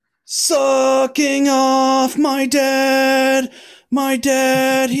Sucking off my dad. My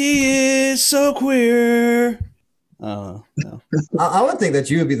dad, he is so queer. No. I would think that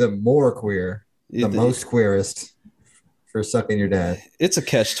you would be the more queer, the most queerest for sucking your dad. It's a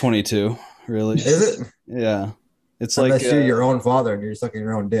catch-22, really. Is it? Yeah. It's Unless like you're your own father and you're sucking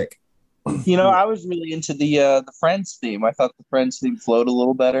your own dick. I was really into the Friends theme. I thought the Friends theme flowed a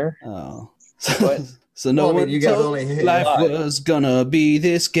little better. Oh. But so no one you guys told only hit life was gonna be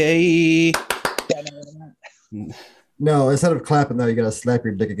this gay. No, instead of clapping though, you gotta slap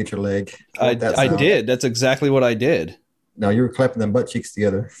your dick against your leg. I did. That's exactly what I did. No, you were clapping them butt cheeks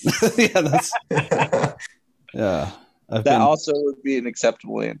together. Yeah. That also would be an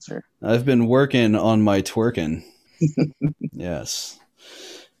acceptable answer. I've been working on my twerking. Yes.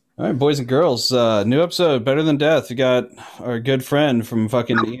 All right, boys and girls. New episode, Better Than Death. We got our good friend from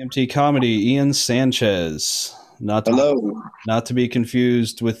fucking EMT Comedy, Ian Sanchez. Not to be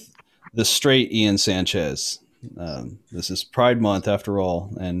confused with the straight Ian Sanchez. This is Pride Month after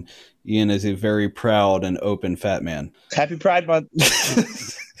all, and Ian is a very proud and open fat man. Happy Pride Month.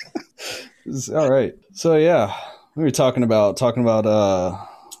 All right. So yeah, we were talking about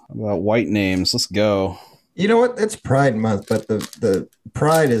white names. Let's go. You know what? It's Pride Month, but the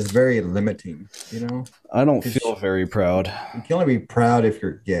pride is very limiting. I don't feel very proud. You can only be proud if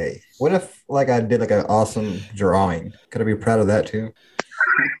you're gay. What if, like, I did like an awesome drawing? Could I be proud of that too?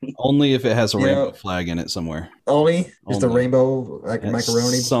 Only if it has a rainbow flag in it somewhere. Only? Just a rainbow, like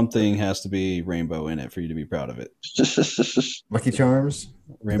macaroni? Something has to be rainbow in it for you to be proud of it. Lucky Charms?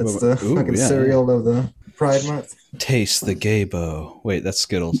 Rainbow. That's the fucking cereal of the Pride Month. Taste the gay-bo. Wait, that's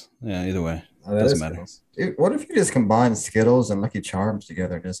Skittles. Yeah, either way. Doesn't matter. Dude, what if you just combine Skittles and Lucky Charms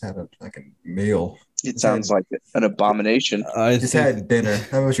together and just had a meal? It sounds like an abomination. Had dinner.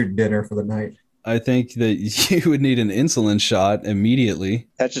 How was your dinner for the night? I think that you would need an insulin shot immediately.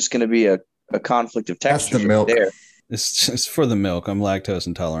 That's just going to be a conflict of texture. That's the milk. There. It's just for the milk. I'm lactose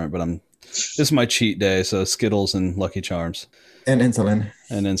intolerant, but this is my cheat day, so Skittles and Lucky Charms. And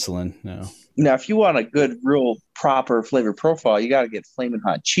insulin. No. Now, if you want a good, real, proper flavor profile, you got to get Flamin'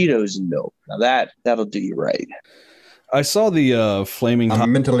 Hot Cheetos and milk. Now that'll do you right. I saw the Flaming Hot...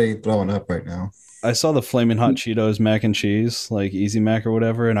 I'm mentally throwing up right now. I saw the Flaming Hot Cheetos mac and cheese, like Easy Mac or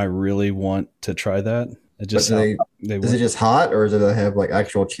whatever, and I really want to try that. Is it just hot, or does it have like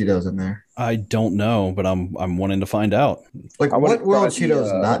actual Cheetos in there? I don't know, but I'm wanting to find out. Like, what will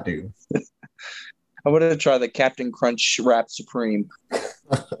Cheetos not do? I wanted to try the Captain Crunch Wrap Supreme.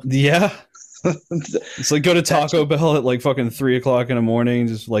 Yeah. It's like go to Taco Bell at like fucking 3:00 in the morning,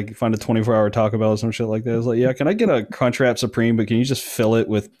 just like find a 24-hour Taco Bell or some shit like that. It's like, yeah, can I get a Crunch Wrap Supreme, but can you just fill it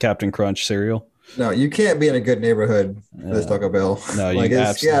with Captain Crunch cereal? No, you can't be in a good neighborhood for this Taco Bell. No,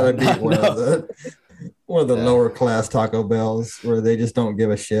 it's gotta be one of the lower class Taco Bells where they just don't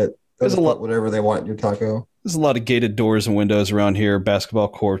give a shit. There's a lot whatever they want in your taco. There's a lot of gated doors and windows around here. Basketball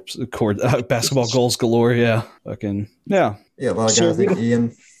basketball goals galore. Yeah, fucking yeah. Yeah, a lot of guys think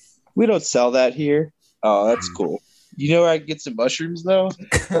Ian. We don't sell that here. Oh, that's cool. You know where I can get some mushrooms though?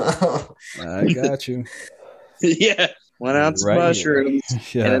 I got you. Yeah. 1 ounce of mushrooms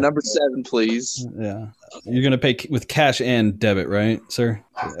and a number 7, please. Yeah. You're going to pay with cash and debit, right, sir?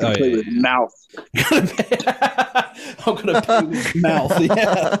 With mouth. I'm going to pay with mouth.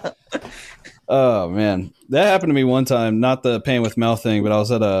 Yeah. Oh, man. That happened to me one time. Not the paying with mouth thing, but I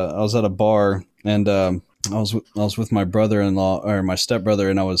was at a bar, and I was with my brother-in-law or my stepbrother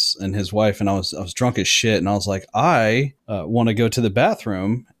and his wife, and I was drunk as shit, and I was like, I want to go to the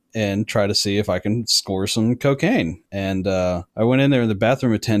bathroom and try to see if I can score some cocaine. And I went in there, and the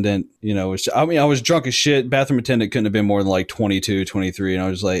bathroom attendant, I was drunk as shit. Bathroom attendant couldn't have been more than like 22, 23. And I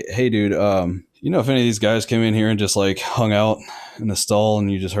was like, hey, dude, if any of these guys came in here and just like hung out in the stall and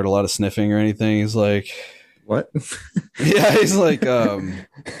you just heard a lot of sniffing or anything? He's like, what? Yeah, he's like,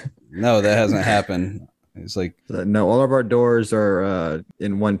 no, that hasn't happened. He's like, no, all of our doors are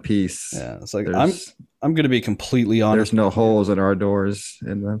in one piece. Yeah, it's like I'm going to be completely honest. There's no holes in our doors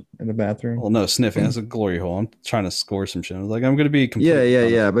in the bathroom. Well, no, sniffing. That's a glory hole. I'm trying to score some shit. I was like, I'm going to be completely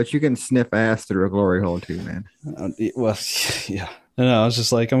honest. Yeah. But you can sniff ass through a glory hole too, man. Well, yeah. No, I was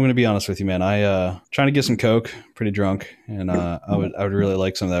just like, I'm going to be honest with you, man. I trying to get some coke, pretty drunk, and I would really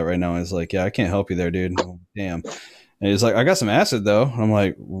like some of that right now. And he's like, yeah, I can't help you there, dude. Damn. And he's like, I got some acid though. And I'm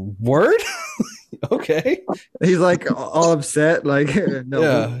like, word? Okay. He's like all upset, like,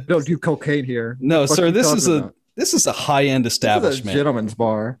 no, don't do cocaine here. No, sir, this is a high-end establishment. This is a gentleman's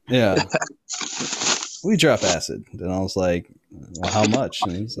bar. Yeah. We drop acid. And I was like, well, how much?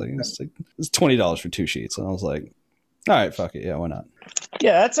 And he's like, it's $20 for 2 sheets. And I was like, all right, fuck it. Yeah, why not?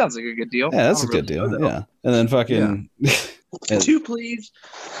 Yeah, that sounds like a good deal. Yeah, that's a good deal. Yeah. And then fucking And, 2, please.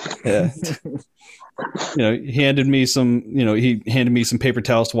 Yeah. He handed me some paper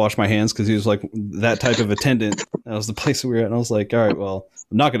towels to wash my hands because he was like that type of attendant. That was the place we were at. And I was like, all right, well,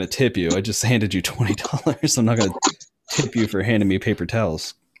 I'm not going to tip you. I just handed you $20. I'm not going to tip you for handing me paper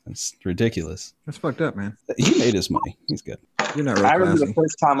towels. That's ridiculous. That's fucked up, man. He made his money. He's good. You're not real I remember classy. the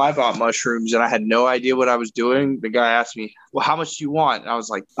first time I bought mushrooms and I had no idea what I was doing. The guy asked me, well, how much do you want? And I was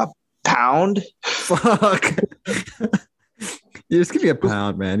like, a pound? Fuck. You just give me a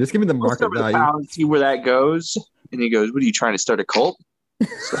pound, man. Just give me the market value. Pound, see where that goes. And he goes, what are you trying to start a cult?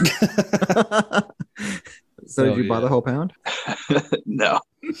 So did you buy the whole pound? No.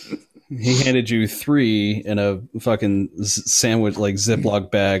 He handed you 3 in a fucking sandwich, like Ziploc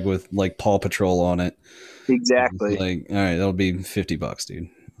bag with like Paw Patrol on it. Exactly. Like, all right, that'll be $50, dude. I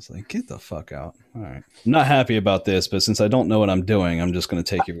was like, get the fuck out. All right. I'm not happy about this, but since I don't know what I'm doing, I'm just going to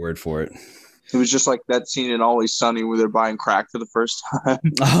take your word for it. It was just like that scene in Always Sunny where they're buying crack for the first time.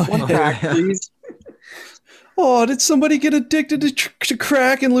 One crack, please. Oh, did somebody get addicted to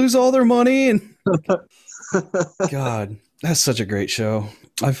crack and lose all their money? And God, that's such a great show.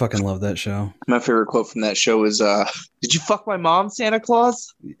 I fucking love that show. My favorite quote from that show is, did you fuck my mom, Santa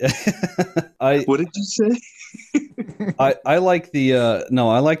Claus? What did you say? I like the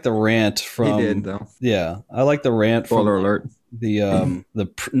I like the rant from. He did though. Yeah, I like the rant from. Spoiler alert. The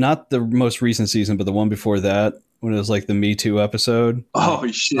not the most recent season, but the one before that when it was like the Me Too episode. Oh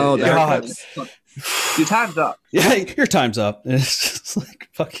shit! Oh God. Your time's up. Yeah, your time's up. And it's just like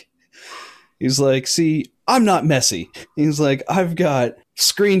fuck. He's like, see, I'm not messy. He's like, I've got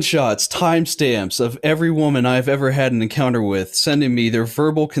screenshots, timestamps of every woman I've ever had an encounter with, sending me their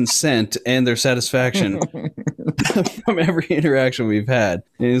verbal consent and their satisfaction from every interaction we've had.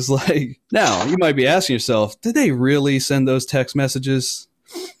 And he's like, now, you might be asking yourself, did they really send those text messages?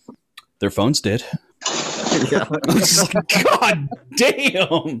 Their phones did. Yeah. I'm just like, God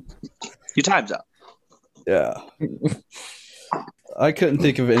damn. Your time's up. Yeah. I couldn't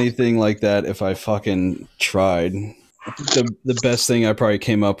think of anything like that if I fucking tried. The best thing I probably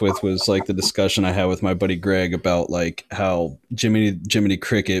came up with was like the discussion I had with my buddy Greg about like how Jiminy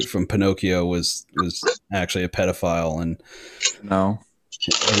Cricket from Pinocchio was actually a pedophile and No.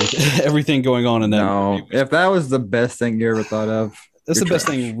 everything going on in that movie. If that was the best thing you ever thought of, That's the best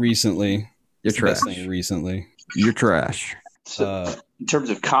trash. thing recently. You're It's the best trash. thing recently. You're trash. So, in terms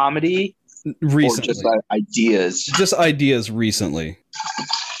of comedy, Recently. or just ideas. Just ideas recently.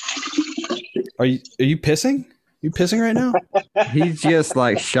 Are you pissing? You pissing right now? He just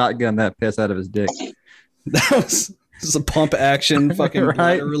like shotgun that piss out of his dick. That was just a pump action fucking Right?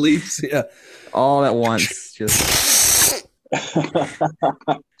 bladder release. Yeah. All at once. Just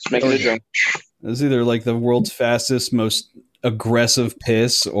Just making a drink. It was either like the world's fastest, most aggressive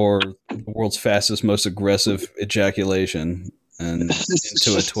piss or the world's fastest, most aggressive ejaculation and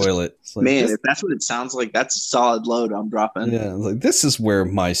into a toilet. It's like, Man, if that's what it sounds like, that's a solid load I'm dropping. yeah, like this is where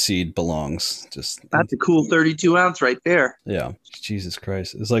my seed belongs. Just That's a cool 32 ounce right there. yeah, Jesus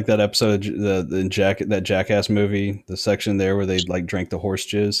Christ! It's like that episode, that Jackass movie, the section there where they like drank the horse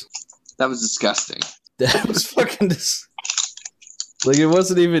jizz. That was disgusting. That was fucking like it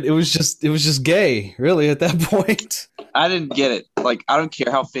wasn't even. It was just gay, really. At that point, I didn't get it. Like, I don't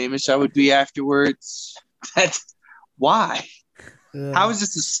care how famous I would be afterwards. That's why. How is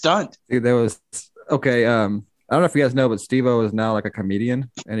this a stunt? dude, there was okay. I don't know if you guys know, but Steve-O is now like a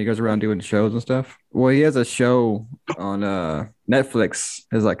comedian and he goes around doing shows and stuff. Well, he has a show on Netflix,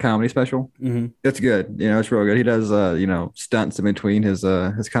 his like comedy special. Mm-hmm. It's good. It's real good. He does stunts in between his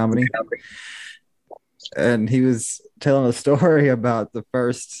comedy. And he was telling a story about the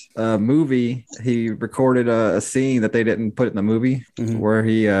first movie. He recorded a scene that they didn't put in the movie, Mhm. where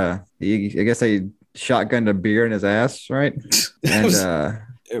he I guess they shotgunned a beer in his ass, right? And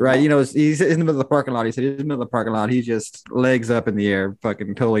right, he's in the middle of the parking lot. He said he's in the middle of the parking lot. He's just legs up in the air,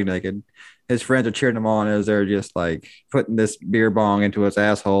 fucking totally naked. His friends are cheering him on as they're just like putting this beer bong into his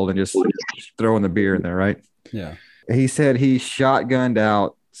asshole and just throwing the beer in there, right? Yeah. He said he shotgunned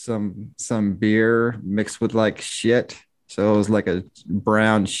out some beer mixed with like shit. So it was like a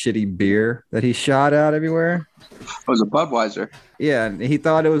brown shitty beer that he shot out everywhere. It was a Budweiser. Yeah, and he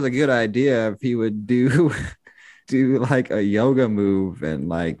thought it was a good idea if he would do like a yoga move and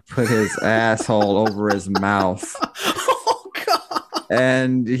like put his asshole over his mouth. Oh God.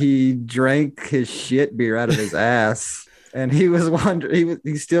 And he drank his shit beer out of his ass. And he was wondering,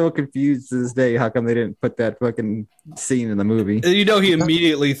 he's still confused to this day how come they didn't put that fucking scene in the movie. He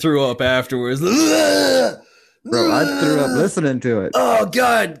immediately threw up afterwards. Bro, I threw up listening to it. Oh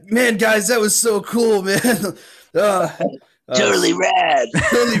God, man, guys, that was so cool, man. Totally rad.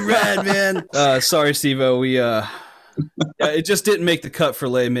 Totally rad, man. Sorry, Steve-O. We Yeah, it just didn't make the cut for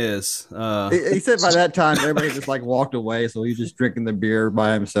Les Mis. He said by that time everybody just like walked away, so he's just drinking the beer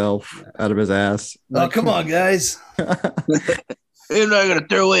by himself out of his ass. Oh, come on, guys. I'm not gonna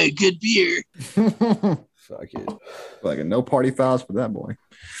throw away a good beer. Fuck it. Like no party fouls for that boy.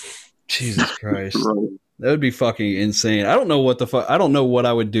 Jesus Christ. That would be fucking insane. I don't know what the fuck. I don't know what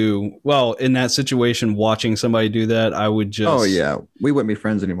I would do. Well, in that situation, watching somebody do that, I would just. Oh yeah, we wouldn't be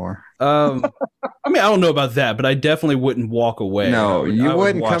friends anymore. I mean, I don't know about that, but I definitely wouldn't walk away. No, I you would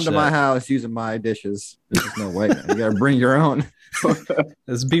wouldn't watch come to that. my house using my dishes. There's no way. You gotta bring your own.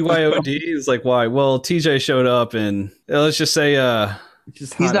 It's BYOD. It's like, why? Well, TJ showed up, and let's just say,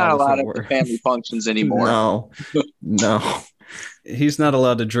 Just He's hide not all this allowed at at the work. family functions anymore. No. he's not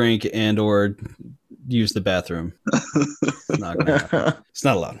allowed to drink and or use the bathroom. It's not gonna happen. It's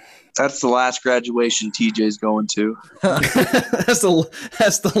not allowed. That's the last graduation TJ's going to. that's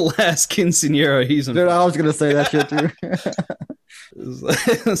the last quinceañera he's in. Dude, I was gonna say that shit too.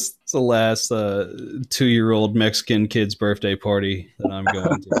 It's the last 2-year-old Mexican kid's birthday party that I'm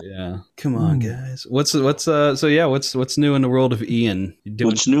going to. Yeah, come on, guys. What's new in the world of Ian? You doing?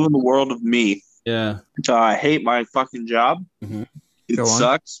 What's new in the world of me? Yeah. I hate my fucking job. Mhm. It Go on.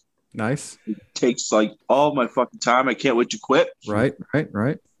 sucks. Nice. It takes like all my fucking time. I can't wait to quit. Right.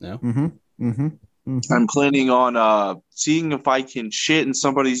 Yeah. Mm-hmm. I'm planning on seeing if I can shit in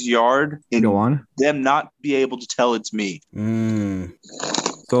somebody's yard and Go on. them not be able to tell it's me. Mm.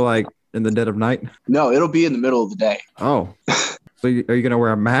 So like in the dead of night. No, it'll be in the middle of the day. Oh. So are you gonna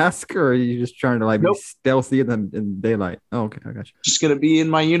wear a mask or are you just trying to like Nope. be stealthy in daylight? Oh, okay, I got you. Just gonna be in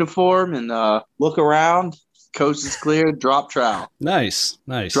my uniform and look around. Coast is clear. Drop trowel. Nice.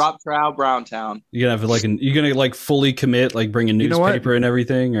 Drop trowel. Browntown. You gonna have like you gonna like fully commit, like bring a You know what? newspaper and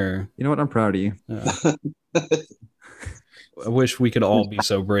everything, or You know what? I'm proud of you. I wish we could all be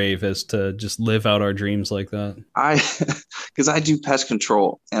so brave as to just live out our dreams like that. Because I do pest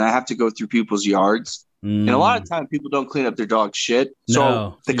control and I have to go through people's yards. And a lot of times people don't clean up their dog shit. So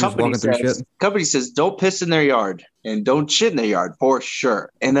No. the You just company walking through says, shit? don't piss in their yard and don't shit in their yard for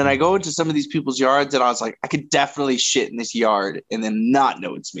sure. And then I go into some of these people's yards and I was like, I could definitely shit in this yard and then not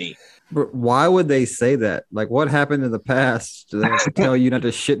know it's me. But why would they say that? Like, what happened in the past to them to tell you not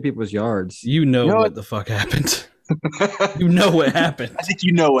to shit in people's yards? You know You know what the fuck happened. You know what happened. I think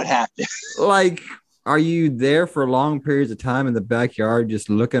you know what happened. Like, are you there for long periods of time in the backyard just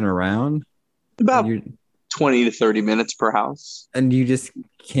looking around? About You, 20 to 30 minutes per house. and you just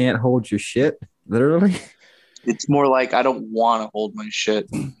can't hold your shit, literally? It's more like I don't want to hold my shit.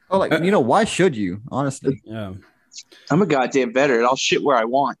 Oh, like, why should you, honestly? Yeah. I'm a goddamn veteran. I'll shit where I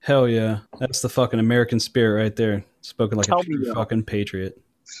want. Hell yeah. That's the fucking American spirit right there. Spoken like Tell a me true though. fucking patriot.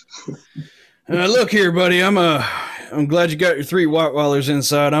 Look here, buddy. I'm glad you got your 3 Rottweilers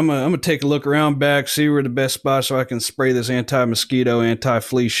inside. I'm gonna take a look around back, see where the best spot so I can spray this anti-mosquito,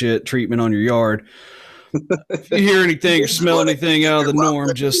 anti-flea shit treatment on your yard. If you hear anything or smell anything out of the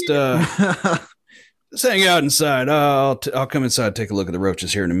norm, just hang out inside. I'll come inside and take a look at the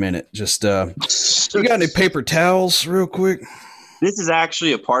roaches here in a minute. Just you got any paper towels real quick? This is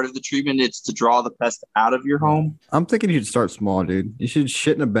actually a part of the treatment. It's to draw the pest out of your home. I'm thinking you should start small, dude. You should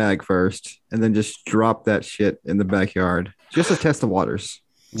shit in a bag first and then just drop that shit in the backyard just to test the waters.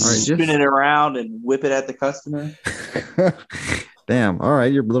 All right, Spin it around and whip it at the customer. Damn. All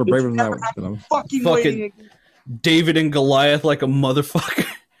right, you're a little braver than Never that. happened. Fucking Fucking- waiting. David and Goliath like a motherfucker.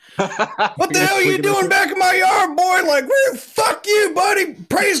 What the hell are you Freaking doing shit. back in my yard, boy? Like, where? Fuck you, buddy.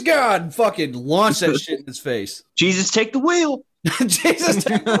 Praise God. Fucking launch that shit in his face. Jesus, take the wheel. Jesus,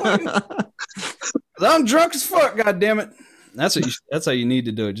 take the wheel. I'm drunk as fuck. God damn it. That's how you need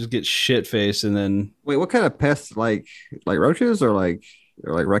to do it. Just get shit faced and then. Wait, what kind of pests? Like roaches or like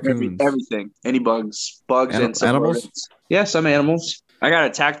raccoons? Everything. Any bugs. Bugs and some Animals? rodents. Yeah, some animals. I got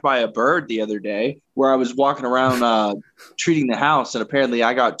attacked by a bird the other day where I was walking around treating the house, and apparently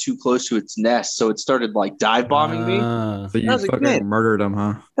I got too close to its nest, so it started like dive bombing me. So you I was like, fucking man. murdered them,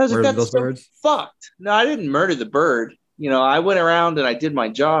 huh? I was like, Murdered that's those so birds? fucked. No, I didn't murder the bird. I went around and I did my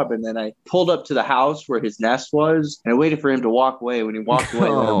job, and then I pulled up to the house where his nest was, and I waited for him to walk away. When he walked away,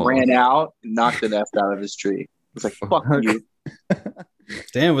 Oh. I ran out and knocked the nest out of his tree. I was like, fuck Fuck. you.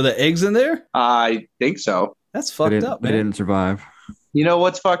 Damn, were the eggs in there? I think so. That's They fucked didn't, up, they man. didn't survive. You know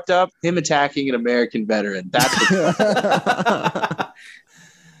what's fucked up? Him attacking an American veteran. That's what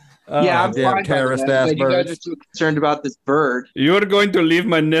yeah, I'm damn fine by the terrorist way, ass but you guys birds. are too concerned about this bird. You're going to leave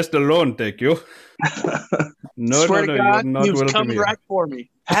my nest alone, thank you. No, Swear to God, you're not he was welcome coming here. right for me.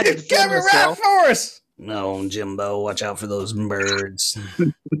 I had to defend Coming right myself. for us. No, Jimbo, watch out for those birds.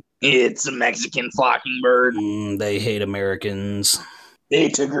 It's a Mexican flocking bird. They hate Americans. They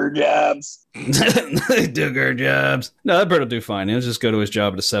took her jobs. They took our jobs. No, that bird will do fine. He'll just go to his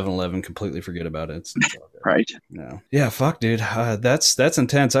job at a 7-Eleven, completely forget about it. It's all good. Right. No. Yeah, fuck, dude. That's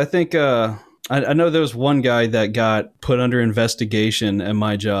intense. I think I know there was one guy that got put under investigation at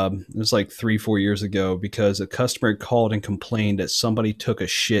my job. It was like 3-4 years ago because a customer called and complained that somebody took a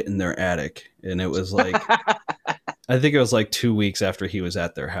shit in their attic, and it was like. I think it was like 2 weeks after he was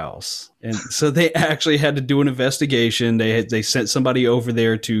at their house. And so they actually had to do an investigation. They sent somebody over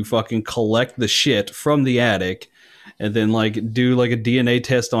there to fucking collect the shit from the attic and then like do like a DNA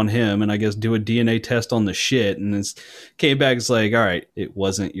test on him and I guess do a DNA test on the shit. And it came back, it's like, all right, it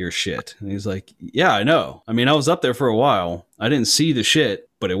wasn't your shit. And he's like, yeah, I know. I mean, I was up there for a while. I didn't see the shit,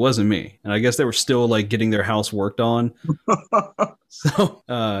 but it wasn't me. And I guess they were still like getting their house worked on. So,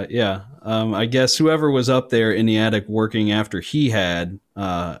 I guess whoever was up there in the attic working after he had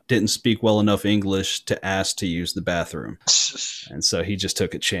didn't speak well enough English to ask to use the bathroom. And so he just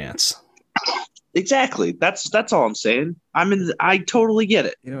took a chance. Exactly. That's all I'm saying. I totally get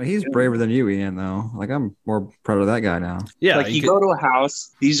it. You know, he's braver than you, Ian, though. Like, I'm more proud of that guy now. Yeah. Like you go to a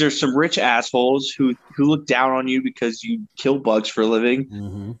house, these are some rich assholes who look down on you because you kill bugs for a living,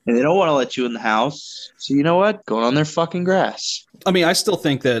 and they don't want to let you in the house. So you know what? Go on their fucking grass. I mean, I still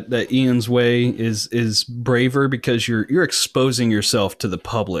think that Ian's way is braver because you're exposing yourself to the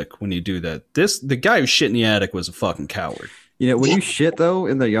public when you do that. The guy who shit in the attic was a fucking coward. You know, when you shit, though,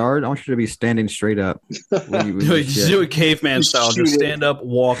 in the yard, I want you to be standing straight up. When you do it caveman style. Just Just stand up,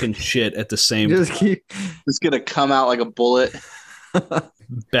 walk, and shit at the same time. It's going to come out like a bullet.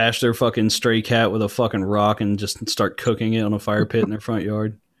 Bash their fucking stray cat with a fucking rock and just start cooking it on a fire pit in their front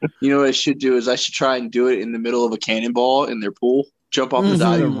yard. You know what I should do is I should try and do it in the middle of a cannonball in their pool. Jump off the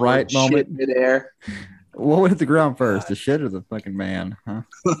diving board, right moment. shit midair. What would hit the ground first, the shit or the fucking man? Huh?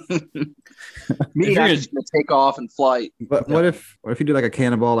 Me, I'm just gonna take off and flight. But what if you do like a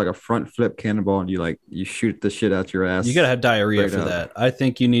cannonball, like a front flip cannonball, and you shoot the shit out your ass? You gotta have diarrhea Straight for up. that. I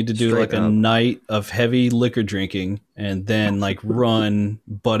think you need to do Straight like a up. night of heavy liquor drinking and then like run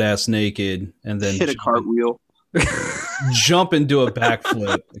butt ass naked and then Hit a cartwheel. jump and do a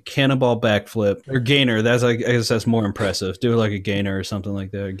backflip, a cannonball backflip or gainer. I guess that's more impressive. Do like a gainer or something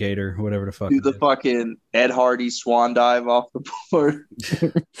like that, a gator, whatever the fuck. Do the fucking Ed Hardy swan dive off the board.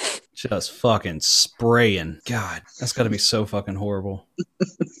 Just fucking spraying. God, that's got to be so fucking horrible.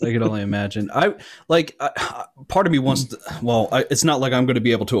 I could only imagine. Part of me wants to, it's not like I'm going to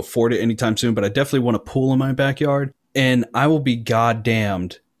be able to afford it anytime soon, but I definitely want a pool in my backyard. And I will be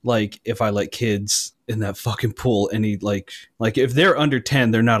goddamned, like, if I let kids in that fucking pool, any, like if they're under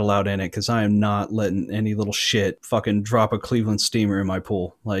 10, they're not allowed in it because I am not letting any little shit fucking drop a Cleveland steamer in my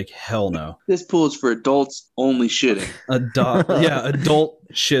pool. Like, hell no. This pool is for adults only shitting. Adult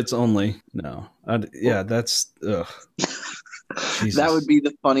shits only. No. That's ugh. Jesus. That would be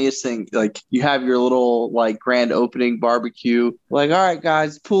the funniest thing. Like, you have your little like grand opening barbecue. Like, all right,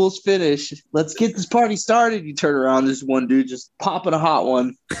 guys, pool's finished. Let's get this party started. You turn around, there's one dude just popping a hot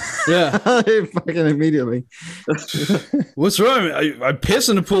one. Yeah. Fucking immediately. What's wrong? I piss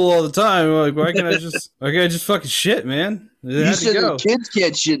in the pool all the time. Like, why can't I just fucking shit, man? You said the kids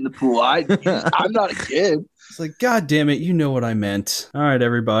can't shit in the pool. I'm not a kid. It's like, God damn it, you know what I meant. All right,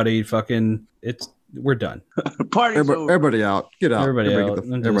 everybody, we're done. Party's over. Everybody out. Get out. Everybody out.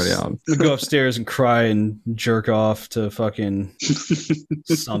 Everybody out. Go upstairs and cry and jerk off to fucking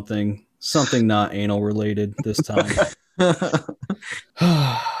something not anal related this time. It's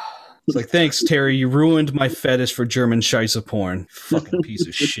like, thanks, Terry. You ruined my fetish for German scheisse porn. Fucking piece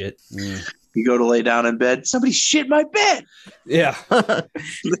of shit. You go to lay down in bed. Somebody shit my bed. Yeah.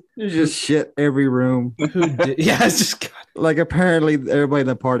 You just shit every room. Who did? Yeah, it's just God. Like, apparently everybody in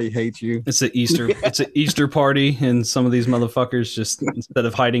the party hates you. It's an Easter party, and some of these motherfuckers just, instead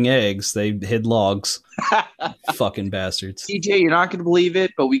of hiding eggs, they hid logs. Fucking bastards. TJ, you're not gonna believe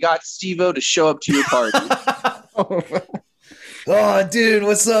it, but we got Steve-O to show up to your party. Oh, dude,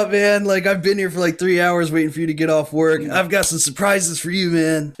 what's up, man? Like, I've been here for like 3 hours waiting for you to get off work. I've got some surprises for you,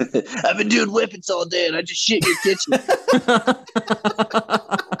 man. I've been doing whippets all day, and I just shit in your kitchen.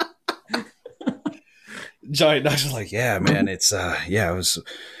 Giant Knox was like, yeah, man, it was,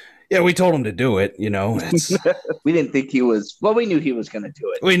 we told him to do it, you know. We didn't think he was, we knew he was going to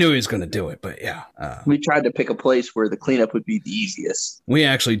do it. We knew he was going to do it, but yeah. We tried to pick a place where the cleanup would be the easiest. We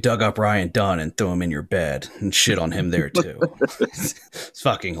actually dug up Ryan Dunn and threw him in your bed and shit on him there, too. It's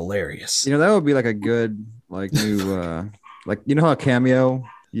fucking hilarious. You know, that would be like a good, like, new, like, you know how Cameo,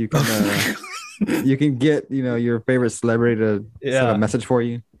 you can, you can get, you know, your favorite celebrity to send a message for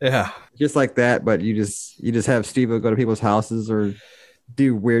you. Yeah. Just like that, but you just have Steve-O go to people's houses or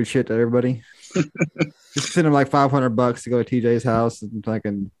do weird shit to everybody. Just send him like $500 to go to TJ's house and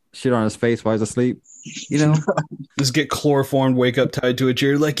fucking shit on his face while he's asleep. You know, just get chloroformed, wake up tied to a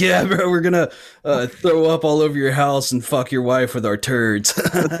chair, like, yeah, bro, we're gonna throw up all over your house and fuck your wife with our turds.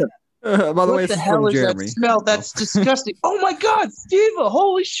 By the way, What it's the hell from is Jeremy. that smell? That's disgusting. Oh my God, Steve!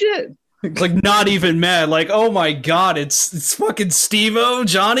 Holy shit! Like, not even mad. Like, oh my God, it's fucking Steve-O,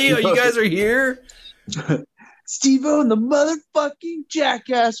 Johnny. Oh, you guys are here. Steve-O and the motherfucking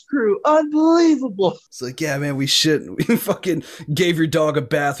Jackass crew. Unbelievable. It's like, yeah, man, we fucking gave your dog a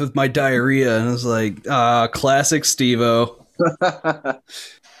bath with my diarrhea. And I was like, classic Steve-O. I'm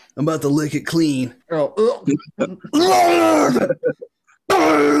about to lick it clean. Oh,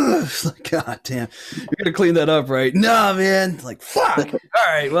 Like, God damn. You're going to clean that up, right? Nah, man. Like, fuck. All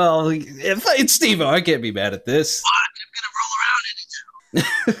right, well, if it's Steve-O, I can't be mad at this. I'm gonna roll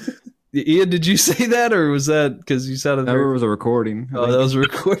around in it. Ian, did you say that, or was that because you sounded that was a recording. Oh, that was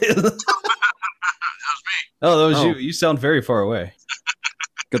recorded. That was me. Oh, that was Oh. you. You sound very far away.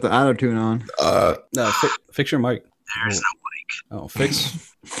 Got the auto tune on. No, fix your mic. There's Oh,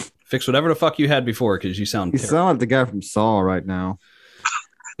 fix whatever the fuck you had before, because you sound You terrible. sound like the guy from Saw right now.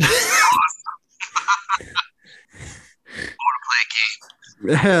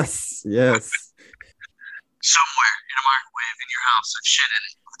 Yes, yes. somewhere in a microwave in your house and shit in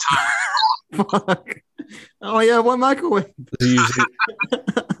it. Fuck. Oh yeah, one microwave.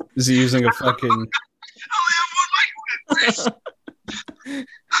 Is he using a fucking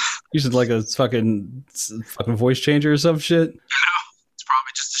using like a fucking voice changer or some shit? It's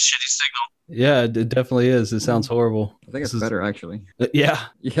probably just a shitty signal. Yeah, it definitely is. It sounds horrible. I think it's This is- better actually. Yeah.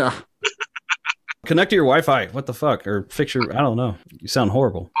 Yeah. Connect to your Wi-Fi. What the fuck? Or fix your, I don't know. You sound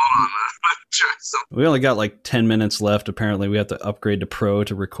horrible. Hold on, I'm trying something. We only got like 10 minutes left. Apparently, we have to upgrade to Pro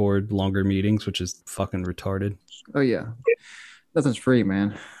to record longer meetings, which is fucking retarded. Oh yeah. Nothing's free,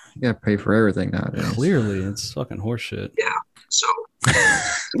 man. You gotta pay for everything nowadays. Clearly, it's fucking horseshit. So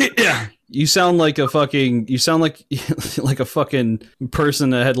Yeah, you sound like a fucking. You sound like like a fucking person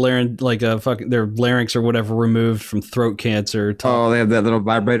that had their larynx or whatever removed from throat cancer. Oh, they have that little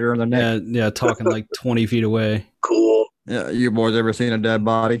vibrator on their neck. Yeah, talking like 20 feet away. cool. Yeah. You boys ever seen a dead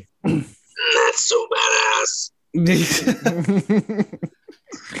body? That's so badass.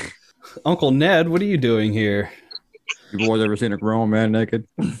 Uncle Ned, what are you doing here? You boys ever seen a grown man naked?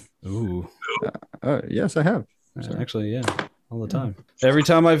 Ooh, Yes, I have. actually, yeah, all the time. Every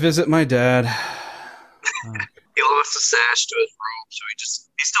time I visit my dad. He lost a sash to his robe, so he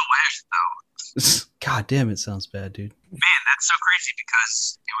still wears it though. God damn, it sounds bad, dude. Man, that's so crazy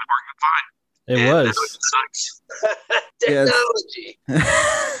because it was working fine. It And was. now it sucks. Technology.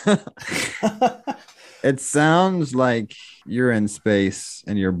 It sounds like you're in space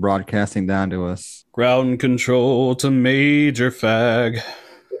and you're broadcasting down to us. Ground control to Major Fag.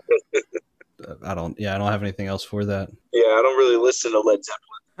 I don't have anything else for that. Yeah, I don't really listen to Led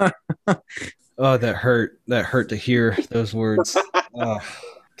Zeppelin. Oh, that hurt. That hurt to hear those words. Oh,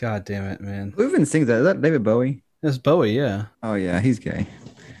 God damn it, man. Who even sings that? Is that David Bowie? That's Bowie, yeah. Oh yeah, he's gay.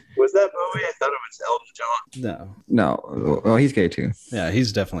 Was that Bowie? I thought it was Elton John. No. No, well, he's gay too. Yeah,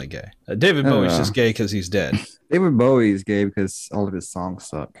 he's definitely gay. David I don't Bowie's know. just gay because he's dead. David Bowie is gay because all of his songs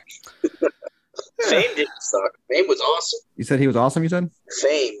suck. Fame didn't suck. Fame was awesome. You said he was awesome. You said?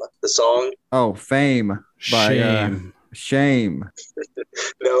 Fame, the song. Oh, Fame by Shame. Shame.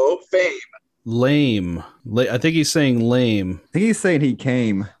 No, Fame. Lame. I think he's saying lame. I think he's saying he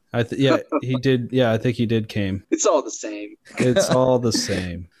came. Yeah, he did. Yeah, I think he did came. It's all the same. It's all the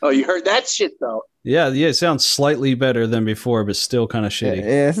same. Oh, you heard that shit though. Yeah, it sounds slightly better than before, but still kind of Yeah, shitty.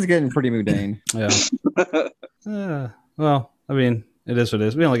 this is getting pretty mundane. Yeah. Well, I mean, it is what it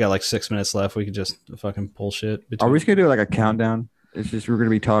is. We only got like 6 minutes left. We could just fucking bullshit. Are we just gonna do like a countdown? It's just we're gonna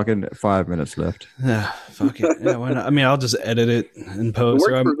be talking 5 minutes left. Yeah, fuck it. Yeah, why not? I mean, I'll just edit it and It post.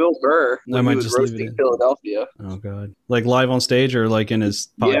 worked for Bill Burr I when might he was just leave it roasting in. Philadelphia. Oh god, like live on stage or like in his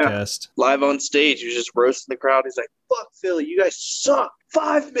Yeah. podcast. Live on stage, he was just roasting the crowd. He's like, "Fuck Philly, you guys suck."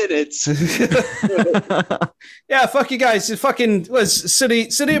 5 minutes. Yeah, fuck you guys. It fucking was city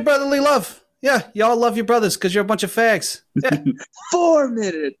of brotherly love. Yeah, y'all love your brothers because you're a bunch of fags. Yeah, 4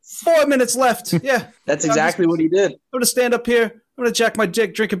 minutes. 4 minutes left. Yeah, That's exactly what he did. I'm gonna stand up here. I'm gonna jack my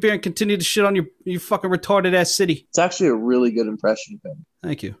dick, drink a beer, and continue to shit on your fucking retarded ass city. It's actually a really good impression of him.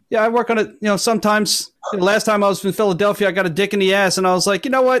 Thank you. Yeah, I work on it. You know, sometimes. Last time I was in Philadelphia, I got a dick in the ass, and I was like,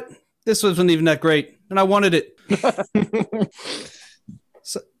 you know what? This wasn't even that great, and I wanted it.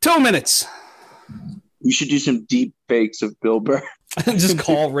 So, 2 minutes. You should do some deep fakes of Bill Burr. Just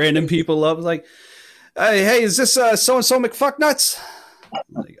call random people up, like, hey, is this so and so McFucknuts?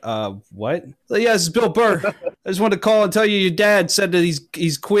 Like, what? Like, yeah, this is Bill Burr. I just wanted to call and tell you your dad said that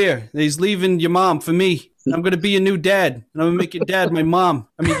he's queer. That he's leaving your mom for me. I'm gonna be your new dad, and I'm gonna make your dad my mom.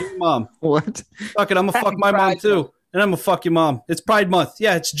 I mean, your mom. What? Fuck it, I'm gonna fuck my mom too, and I'm gonna fuck your mom. It's Pride Month.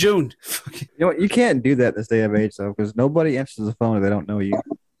 Yeah, it's June. You know what? You can't do that this day of age though, because nobody answers the phone if they don't know you.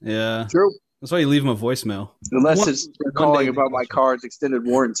 Yeah, True. that's why you leave them a voicemail. Unless it's calling about my car's extended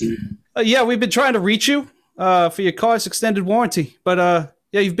warranty. Yeah, we've been trying to reach you for your car's extended warranty, but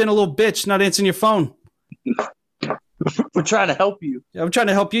yeah, you've been a little bitch not answering your phone. We're trying to help you. Yeah, I'm trying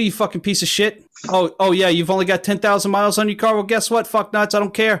to help you, you fucking piece of shit. Oh yeah, you've only got 10,000 miles on your car. Well, guess what? Fuck nuts. I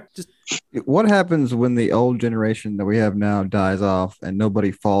don't care. Just What happens when the old generation that we have now dies off and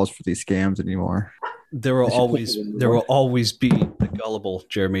nobody falls for these scams anymore? there will always be the gullible,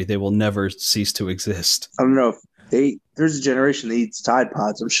 Jeremy. They will never cease to exist. I don't know if there's a generation that eats Tide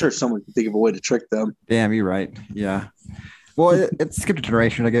Pods. I'm sure someone can think of a way to trick them. Damn, you're right. Yeah. Well, it skipped a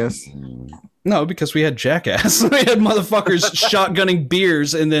generation, I guess. No, because we had Jackass. We had motherfuckers shotgunning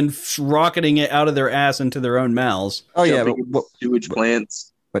beers and then rocketing it out of their ass into their own mouths. Oh yeah, Jumping into sewage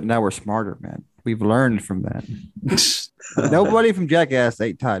plants. but now we're smarter, man. We've learned from that. Nobody from Jackass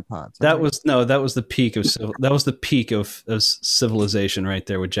ate Tide Pods. That was the peak of civilization right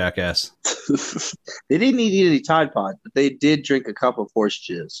there with Jackass. They didn't eat any Tide Pod, but they did drink a cup of horse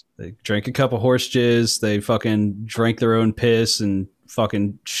jizz. They drank a cup of horse jizz. They fucking drank their own piss and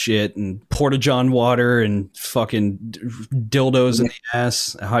fucking shit and porta-john water and fucking dildos in the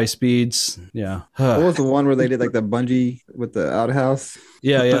ass at high speeds. Yeah. What was the one where they did like the bungee with the outhouse?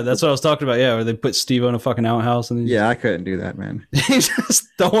 Yeah, that's what I was talking about. Yeah, where they put Steve in a fucking outhouse and Yeah, I couldn't do that, man. he's just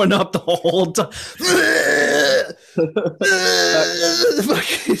throwing up the whole time.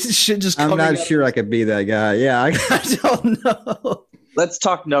 Fucking shit just I'm coming not out. sure I could be that guy. Yeah, I don't know. Let's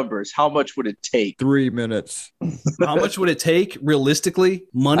talk numbers. How much would it take? 3 minutes. How much would it take realistically?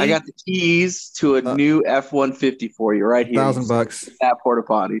 Money? I got the keys to a new F-150 for you right here. $1,000. That porta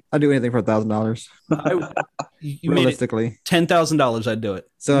potty. I'd do anything for $1,000. You made it Realistically. $10,000. I'd do it.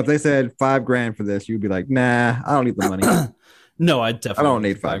 So if they said $5,000 for this, you'd be like, nah, I don't need the money. No, I definitely. I don't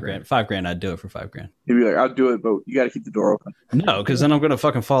need $5,000. $5,000. I'd do it for $5,000. He'd be like, I'll do it, but you got to keep the door open. No, because then I'm gonna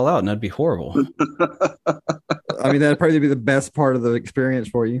fucking fall out, and that'd be horrible. I mean, that'd probably be the best part of the experience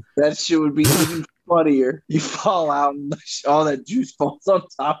for you. That shit would be even funnier. You fall out and all that juice falls on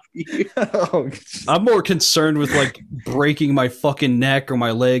top of you. Oh, I'm more concerned with like breaking my fucking neck or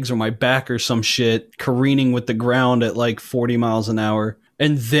my legs or my back or some shit, careening with the ground at like 40 miles an hour,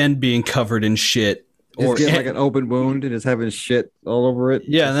 and then being covered in shit. Or getting like an open wound and just having shit all over it.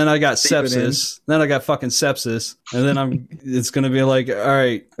 Yeah, and then I got Seeping sepsis. Then I got fucking sepsis, and then it's gonna be like, all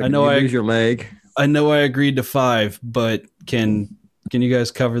right, Like, I know you lose your leg. I know I agreed to 5, but can you guys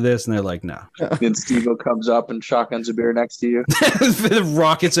cover this? And they're like, no. Then Steve-O comes up and shotguns a beer next to you.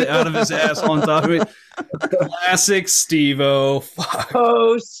 Rockets it out of his ass on top of it. Classic Steve-O. Fuck.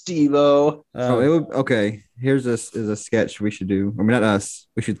 Oh, Steve-O. So it would okay. Here's a sketch we should do. I mean, not us.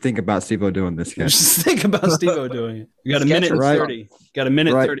 We should think about Steve-O doing this sketch. Just think about Steve-O doing it. You got a minute and Right. 30. Got a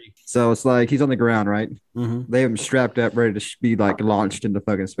minute Right. 30. So it's like he's on the ground, right? Mm-hmm. They have him strapped up, ready to be like launched into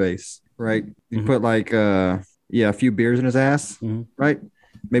fucking space, right? You Mhm. put like a few beers in his ass, Mhm. right?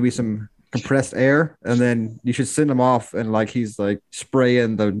 Maybe some compressed air, and then you should send him off and like he's like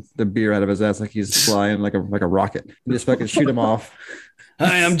spraying the beer out of his ass like he's flying like a rocket. And just fucking shoot him off.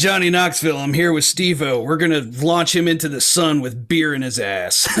 Hi, I'm Johnny Knoxville. I'm here with Steve-O. We're going to launch him into the sun with beer in his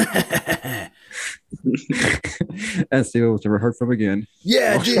ass. And Steve was never heard from again.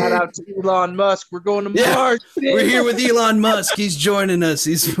 Yeah, Oh, shout out to Elon Musk. We're going to Yeah. Mars. We're here with Elon Musk. He's joining us.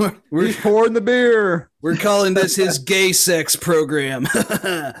 We're He's pouring the beer. we're calling this his gay sex program.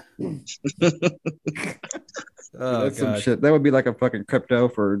 Oh, That's some God. shit. That would be like a fucking crypto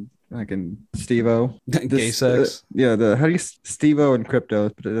for fucking Steve-O. Gay sex. Yeah, how do you Steve-O and crypto?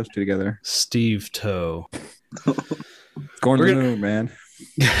 Let's put those two together. Steve Toe. It's going to We're the gonna- moon, man.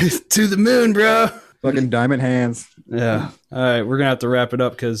 To the moon, bro. Fucking diamond hands. Yeah. All right, we're gonna have to wrap it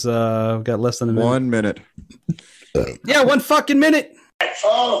up because we've got less than a minute. 1 minute. Yeah, 1 fucking minute.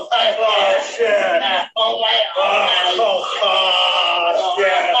 Oh my shit! Oh my oh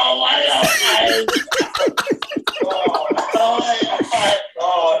shit! Oh my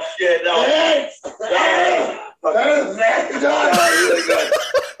oh shit!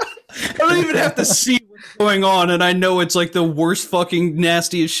 I don't even have to see what's going on, and I know it's like the worst fucking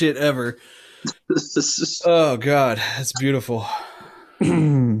nastiest shit ever. Oh God, that's beautiful.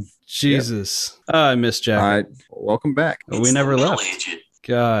 Jesus, I miss All Jack. right. Welcome back. We never left.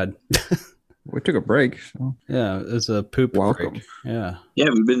 God. We took a break. So. Yeah, it's a poop Welcome. break. Yeah, Yeah,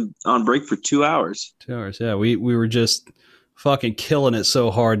 we've been on break for 2 hours. 2 hours. Yeah, we were just fucking killing it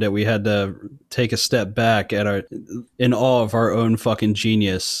so hard that we had to take a step back in awe of our own fucking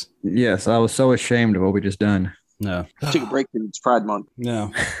genius. Yes, I was so ashamed of what we just done. No. Took a break because it's Pride Month.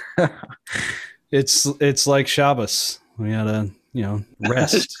 No. It's like Shabbos. We gotta,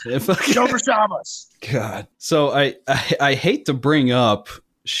 rest. Over Shabbos. God. So I hate to bring up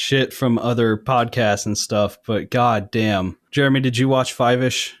shit from other podcasts and stuff, but god damn. Jeremy, did you watch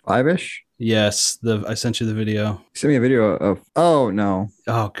Five-ish? Five-ish? Yes. I sent you the video. Send me a video of, oh no.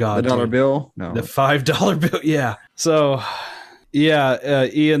 Oh god. The dollar dude. bill? No. The $5 bill. Yeah. So yeah,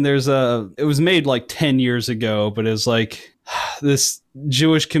 Ian, it was made like 10 years ago, but it's like this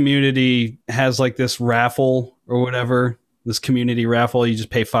Jewish community has like this raffle or whatever. This community raffle, you just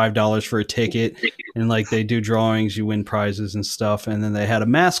pay $5 for a ticket, and like they do drawings, you win prizes and stuff. And then they had a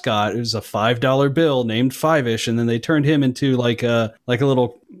mascot. It was a $5 bill named Five-ish, and then they turned him into like a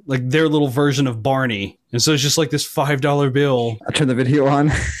little, like their little version of Barney. And so it's just like this $5 bill. I turned the video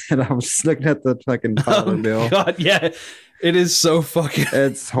on and I was looking at the fucking $5 bill. God, yeah. It is so fucking...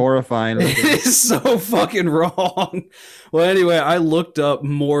 It's horrifying. It is so fucking wrong. Well, anyway, I looked up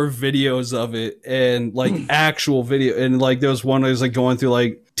more videos of it and like actual video. And like there was one I was like going through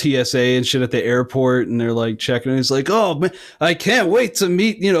like TSA and shit at the airport, and they're like checking. And it's like, oh man, I can't wait to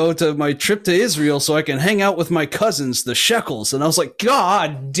meet, to my trip to Israel so I can hang out with my cousins, the Shekels. And I was like,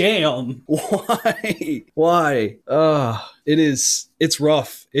 God damn, why? It's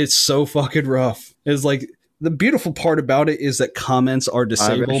rough. It's so fucking rough. It's like, the beautiful part about it is that comments are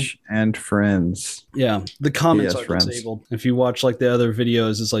disabled. Five-ish and friends. Yeah, the comments are friends. disabled. If you watch like the other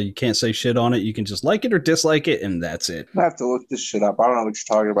videos, it's like you can't say shit on it. You can just like it or dislike it, and that's it. I have to look this shit up. I don't know what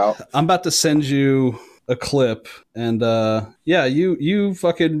you're talking about. I'm about to send you a clip, and you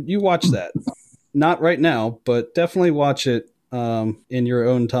watch that. Not right now, but definitely watch it in your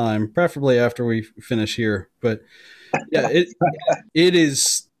own time, preferably after we finish here. But yeah, it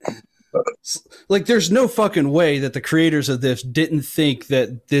is. Like, there's no fucking way that the creators of this didn't think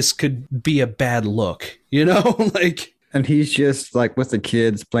that this could be a bad look, like. And he's just like with the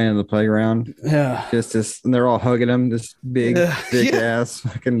kids playing in the playground. Yeah, just and they're all hugging him. This big thick ass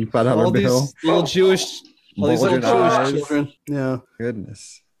fucking $5 bill. Little Jewish, all these little Jewish children. Yeah,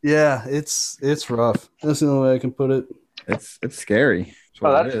 goodness. Yeah, it's rough. That's the only way I can put it. It's scary.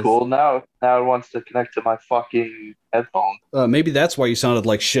 Oh, that's cool. Now it wants to connect to my fucking headphone. Maybe that's why you sounded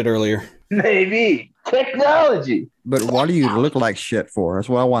like shit earlier. Maybe. Technology. But why do you look like shit for? That's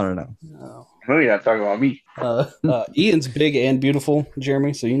what I want to know. No. You're not talking about me. Ian's big and beautiful,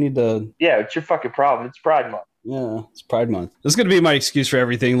 Jeremy, so you need to... Yeah, it's your fucking problem. It's Pride Month. Yeah, it's Pride Month. This is going to be my excuse for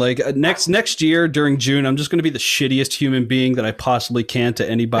everything. Like next year during June, I'm just going to be the shittiest human being that I possibly can to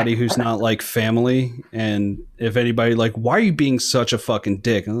anybody who's not like family. And if anybody like, why are you being such a fucking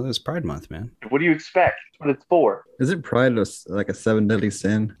dick? Oh, it's Pride Month, man. What do you expect? That's what it's for. Is it Pride like a 7 deadly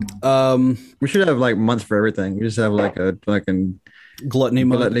sin? We should have like months for everything. We just have like a fucking gluttony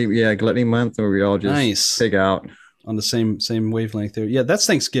month. Gluttony month where we all just pick out. On the same wavelength there. Yeah, that's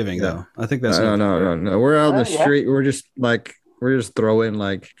Thanksgiving though. I think that's no. We're out in the street. We're just throwing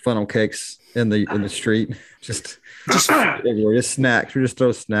like funnel cakes in the street. Just everywhere. Just snacks. We just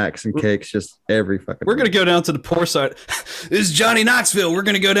throw snacks and cakes just every fucking. We're gonna go down to the poor side. This is Johnny Knoxville. We're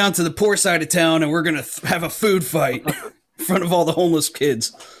gonna go down to the poor side of town and we're gonna have a food fight in front of all the homeless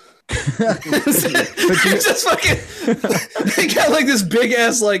kids. Just fucking. They got like this big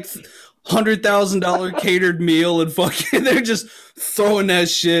ass like $100,000 catered meal and fucking they're just throwing that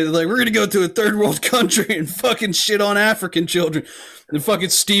shit like we're gonna go to a third world country and fucking shit on African children. And fucking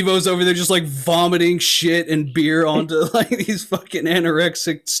Steve-O's over there just like vomiting shit and beer onto like these fucking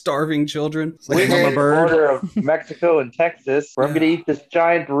anorexic starving children. We're on the border of Mexico and Texas where I'm gonna eat this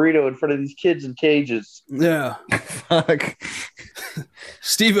giant burrito in front of these kids in cages. Yeah. Fuck.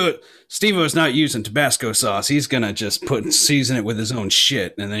 Steve-O's not using Tabasco sauce. He's gonna just season it with his own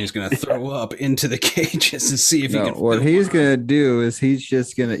shit, and then he's gonna throw up into the cages and see if he can. What he's gonna do is he's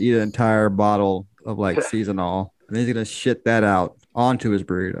just gonna eat an entire bottle of like seasonal, and he's gonna shit that out onto his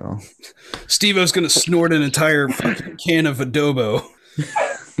burrito. Steve-O's gonna snort an entire fucking can of adobo.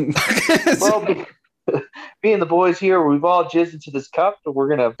 Well, me and the boys here, we've all jizzed into this cup, and we're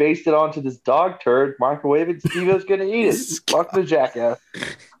gonna baste it onto this dog turd, microwave it. Steve-O's gonna eat it. Welcome to Jackass.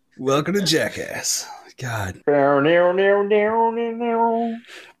 Welcome to Jackass. God. Do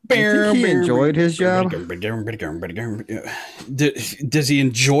you think he enjoyed his job? Does he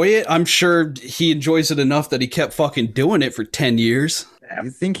enjoy it? I'm sure he enjoys it enough that he kept fucking doing it for 10 years. You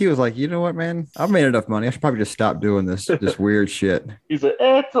think he was like, you know what, man? I've made enough money. I should probably just stop doing this weird shit. He's like,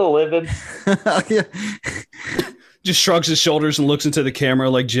 it's a living. Yeah. Just shrugs his shoulders and looks into the camera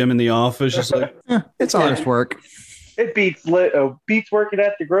like Jim in The Office. Just like, it's honest work. It beats working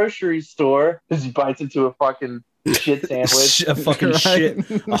at the grocery store as he bites into a fucking shit sandwich. A fucking Right. shit,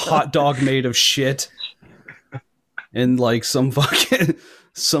 a hot dog made of shit, and like some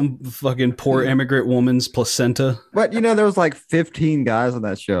fucking poor immigrant woman's placenta. But there was like 15 guys on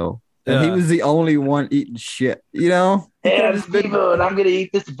that show, and he Yeah. was the only one eating shit. He Hey, could've I'm just been- Steve-O, and I'm gonna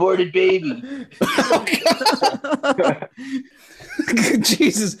eat this aborted baby.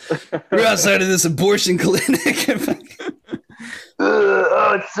 Jesus, we're outside of this abortion clinic.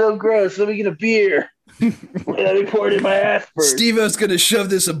 Oh, it's so gross. Let me get a beer. Let me pour it in my ass first. Steve-O's gonna shove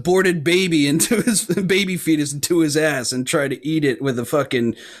this aborted baby into his baby fetus into his ass and try to eat it with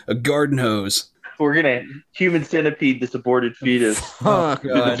a garden hose. We're gonna human centipede this aborted fetus Fuck. to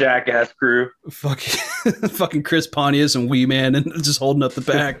the Jackass crew. Fucking Chris Pontius and Wee Man and just holding up the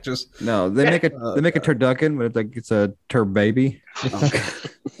back. Just No, they make a turducken, but it's a tur baby.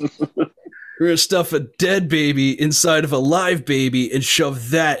 we're gonna stuff a dead baby inside of a live baby and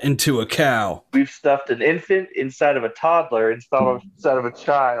shove that into a cow. We've stuffed an infant inside of a toddler inside of a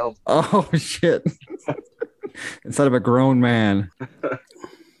child, Oh shit! Instead of a grown man.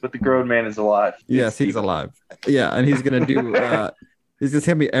 but the grown man is alive. Yes, he's alive. Yeah, and he's gonna do. He's just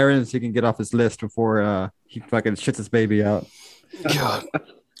gonna be errands so he can get off his list before he fucking shits his baby out. God.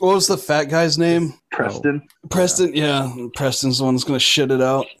 What was the fat guy's name? Preston. Preston. Yeah, Preston's the one that's gonna shit it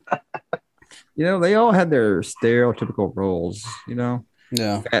out. They all had their stereotypical roles. Yeah.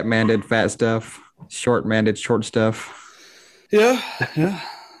 Fat man did fat stuff. Short man did short stuff. Yeah.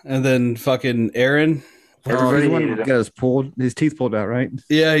 And then fucking Aaron. Everybody Everybody one hated him. got his teeth pulled out, right?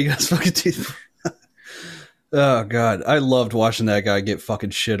 Yeah, he got his fucking teeth. Oh god, I loved watching that guy get fucking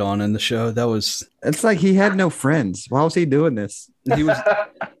shit on in the show. That was It's like he had no friends. Why was he doing this?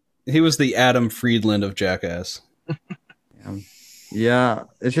 he was the Adam Friedland of Jackass. Yeah,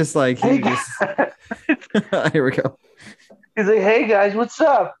 it's just like he just. Here we go. He's like, "Hey guys, what's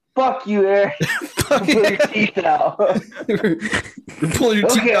up? Fuck you, Eric. Pull your teeth out." Pull your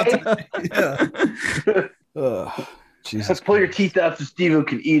teeth Okay. out. Yeah. Jesus. Let's pull your teeth out so Steve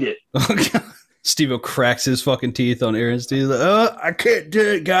can eat it. Steve-O cracks his fucking teeth on Aaron's teeth. Like, I can't do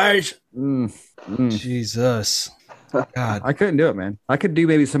it, guys. Jesus. God. I couldn't do it, man. I could do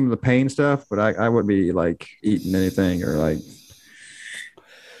maybe some of the pain stuff, but I wouldn't be like eating anything or like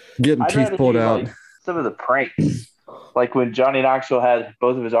getting I'd teeth rather pulled do, out. like, some of the pranks, like when Johnny Knoxville had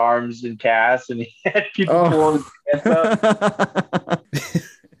both of his arms in casts and he had people pulling his pants up.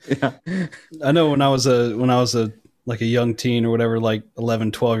 Yeah. I know when I was a like a young teen or whatever, like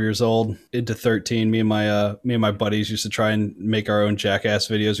 11, 12 years old into 13, me and my buddies used to try and make our own Jackass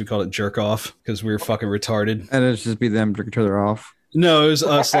videos. We called it Jerk Off because we were fucking retarded. And it'd just be them drinking each other off. No, it was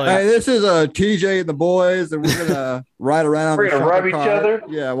us Hey, like, this is TJ and the boys, and we're gonna ride around. We're the gonna rub shopping each cart. other?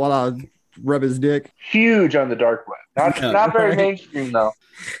 Yeah, while I rub his dick. Huge on the dark web. Yeah. Not very Right. mainstream though.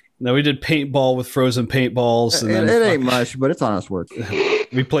 no, we did paintball with frozen paintballs. And It, then it ain't much, but it's honest work.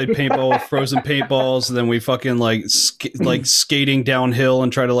 we played paintball with frozen paintballs. And then we fucking like skating downhill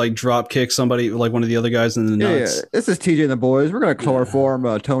and try to like drop kick somebody, like one of the other guys in the Yeah, nuts. this is TJ and the boys. We're gonna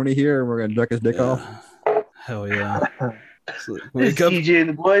chloroform Tony here, and we're gonna duck his dick off. Hell yeah. So, This wake up. TJ and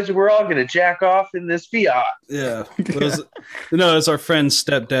the boys, we're all gonna jack off in this Fiat. Yeah, no, it's our friend's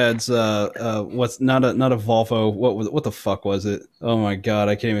stepdad's. What's not a Volvo? What the fuck was it? Oh my god,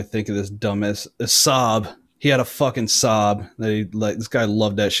 I can't even think of this dumbass. A Saab. He had a fucking Saab. This guy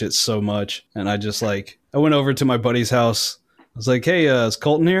loved that shit so much, and I went over to my buddy's house. I was like, "Hey, is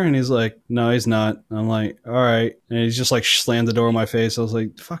Colton here?" And he's like, "No, he's not." And I'm like, "All right," and he's just like slammed the door in my face. I was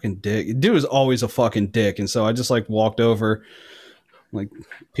like, "Fucking dick." Dude is always a fucking dick, and so I just like walked over. Like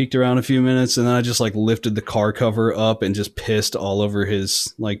peeked around a few minutes and then I just like lifted the car cover up and just pissed all over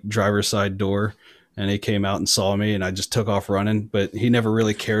his like driver's side door, and he came out and saw me and I just took off running, but he never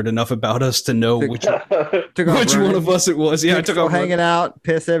really cared enough about us to know which Took off one running. of us it was. Yeah, I took Still off hanging out,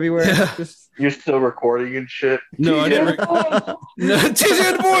 piss everywhere. Yeah. Just, You're still recording and shit. No, I didn't. No, TJ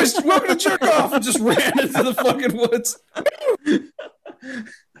and the boys, welcome to Jerk Off, and just ran into the fucking woods.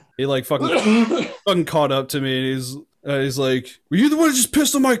 He like fucking caught up to me and he's like, "Were you the one who just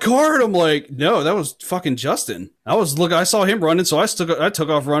pissed on my car?" And I'm like, "No, that was fucking Justin. I saw him running, so I took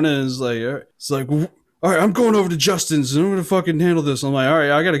off running." And it's like, "All right, I'm going over to Justin's and I'm gonna fucking handle this." I'm like, "All right,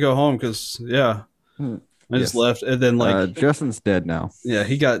 I gotta go home because yeah." I just left, and then like, Justin's dead now. yeah,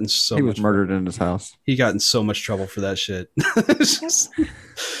 he got in so He much. was murdered in his house. He got in so much trouble for that shit. It's just- he's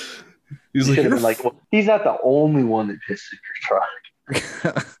You like, should have "You're been like, well, he's not the only one that pissed in your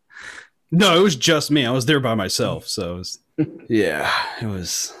truck. no, it was just me. I was there by myself, so it was, yeah, it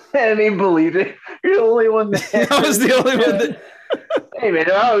was. And he believed it. You're the only one that. I was the only one that. Hey man, I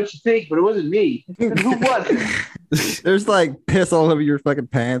don't know what you think, but it wasn't me. Who was it? There's like piss all over your fucking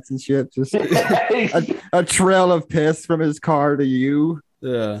pants and shit. Just a trail of piss from his car to you.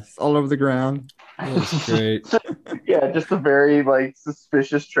 Yeah, All over the ground. that was great. Yeah, just a very like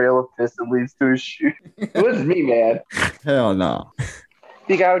suspicious trail of piss that leads to his shoe. It wasn't me, man. Hell no.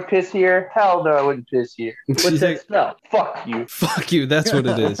 Think I would piss here? Hell no, I wouldn't piss here. What's that smell? Fuck you. Fuck you. That's what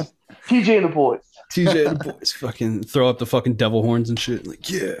it is. TJ and the boys. TJ and the boys fucking throw up the fucking devil horns and shit. Like,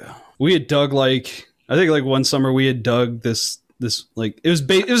 yeah. We had dug like, I think like one summer we had dug this like, it was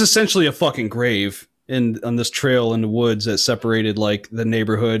essentially a fucking grave on this trail in the woods that separated like the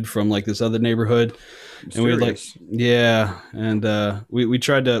neighborhood from like this other neighborhood. And we had like, yeah. And we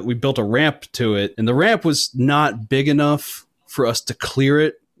built a ramp to it, and the ramp was not big enough for us to clear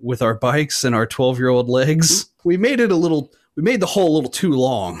it with our bikes and our 12-year-old legs. We made the hole a little too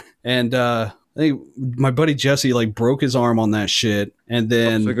long. And I think my buddy Jesse like broke his arm on that shit, and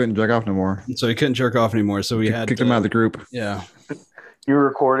then so he couldn't jerk off no more. So he couldn't jerk off anymore. So we had kicked him out of the group. Yeah. You were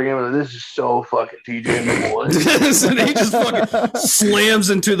recording him, and this is so fucking TJ and the boys. And he just fucking slams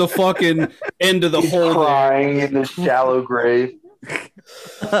into the fucking end of the hole. Crying in this shallow grave. Like,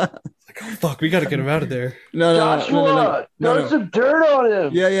 oh fuck, we gotta get him out of there. Joshua, throw some dirt on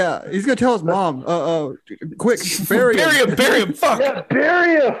him. Yeah. He's gonna tell his mom. Quick, bury him. Fuck. Yeah,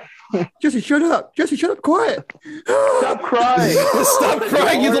 bury him. Jesse, shut up. Quiet. Stop crying. Stop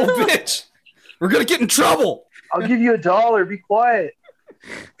crying, you little bitch. We're gonna get in trouble. I'll give you $1. Be quiet.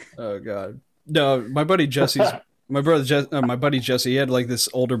 Oh god. No, my buddy Jesse, he had like this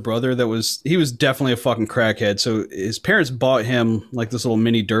older brother that was definitely a fucking crackhead. So his parents bought him like this little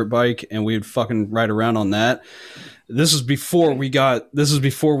mini dirt bike, and we'd fucking ride around on that. This was before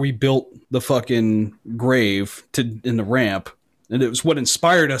we built the fucking grave in the ramp. And it was what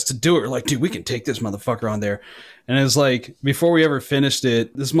inspired us to do it. We're like, dude, we can take this motherfucker on there. And it was like, before we ever finished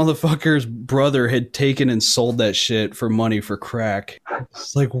it, this motherfucker's brother had taken and sold that shit for money for crack.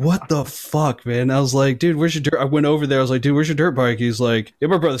 It's like, what the fuck, man? I was like, dude, where's your dirt? I went over there. I was like, dude, where's your dirt bike? He's like, yeah,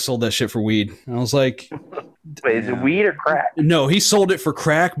 my brother sold that shit for weed. And I was like, wait, is it weed or crack? No, he sold it for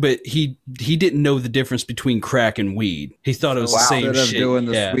crack, but he didn't know the difference between crack and weed. He thought it was the same Instead of shit. doing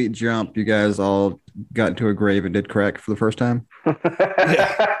the sweet jump, you guys all got into a grave and did crack for the first time.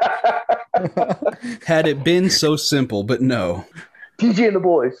 Had it been so simple, but no. TJ and the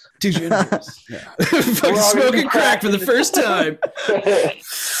boys. TJ and the boys. Yeah. Fucking smoking crack for the first time.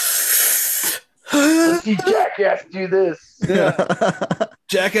 Let's see Jackass do this. Yeah.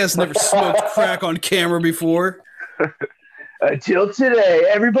 Jackass never smoked crack on camera before. Until today.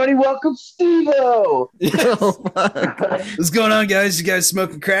 Everybody welcome Steve-O. What's going on, guys? You guys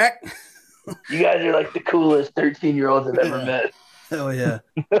smoking crack? You guys are like the coolest 13-year-olds I've ever met. Hell yeah.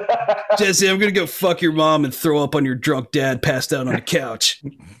 Jesse, I'm going to go fuck your mom and throw up on your drunk dad passed out on the couch.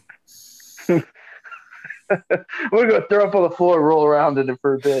 We're going to go throw up on the floor and roll around in it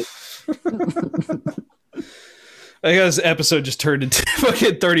for a bit. I guess this episode just turned into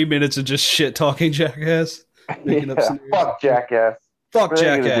fucking 30 minutes of just shit talking Jackass. Fuck Jackass. Fuck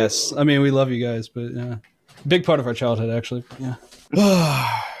Jackass. I mean, we love you guys, but yeah. Big part of our childhood, actually. Yeah.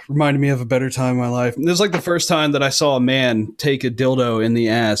 Reminded me of a better time in my life. This is like the first time that I saw a man take a dildo in the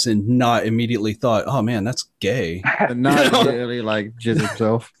ass and not immediately thought, oh man, that's gay. And not really like jizz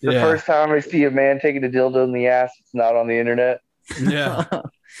himself. The first time I see a man taking a dildo in the ass, it's not on the internet. Yeah. It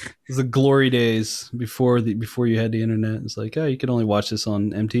was the glory days before you had the internet. It's like, oh, you could only watch this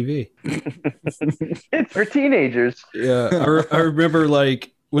on MTV. It's for teenagers. Yeah. I remember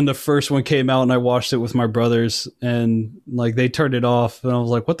like when the first one came out and I watched it with my brothers and like they turned it off and I was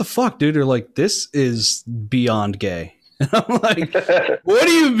like, what the fuck, dude? They're like, this is beyond gay. And I'm like, what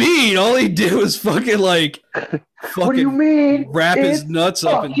do you mean? All he did was fucking like what do you mean? Wrap his nuts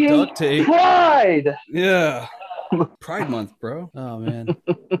up in duct tape. Pride. Yeah. Pride month, bro. Oh man.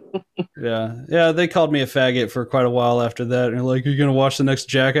 Yeah, they called me a faggot for quite a while after that. And they're like, you're gonna watch the next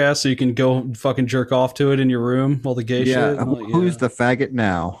Jackass so you can go fucking jerk off to it in your room, all the gay shit. Like, who's the faggot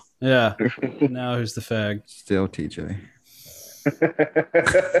now? Yeah. Now who's the fag? Still TJ.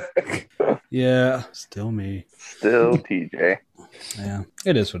 Yeah, still me. Still TJ. Yeah,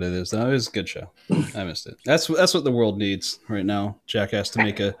 it is what it is. Though it was a good show. I missed it. That's what the world needs right now. Jackass to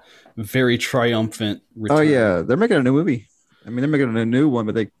make a very triumphant return. Oh yeah, they're making a new movie. I mean, they're making a new one,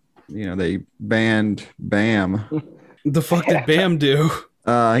 but they banned Bam. The fuck did Bam do?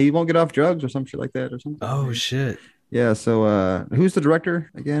 He won't get off drugs or some shit like that or something. Oh shit. Yeah. So who's the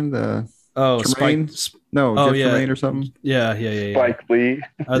director again? Tremaine? Jeff Tremaine or something. Yeah. Spike Lee.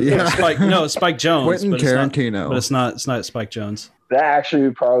 Spike Jones. Quentin Tarantino. But it's not Spike Jones. That actually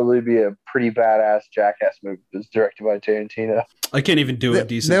would probably be a pretty badass Jackass movie. It's directed by Tarantino. I can't even do a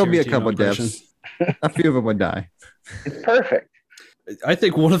decent. There'll be a Tarantino couple impression. deaths. A few of them would die. It's perfect. I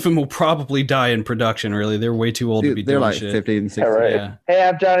think one of them will probably die in production. Really, they're way too old to be They're doing like shit. 50 and 60. All right. Yeah. Hey,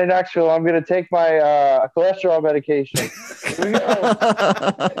 I'm Johnny Knoxville. I'm going to take my cholesterol medication. Here we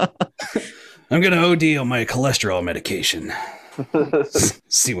go. I'm gonna OD on my cholesterol medication.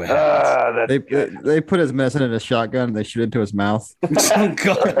 See what happens. That's They put his medicine in a shotgun and they shoot it into his mouth. Oh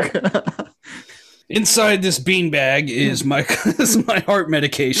God. Inside this beanbag is my heart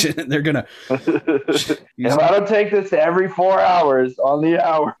medication. They're gonna. If I don't take this every 4 hours on the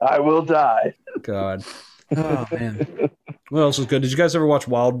hour, I will die. God. Oh man. What else was good? Did you guys ever watch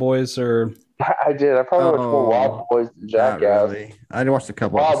Wild Boys or? I did. I probably watched more Wild Boys than Not Jackass. really. I watched a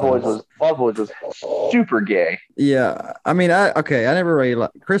couple. Wild Boys episodes. was super gay. Yeah, I mean, I never really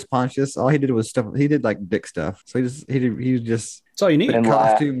like Chris Pontius. All he did was stuff. He did like dick stuff. So he just That's all you need. And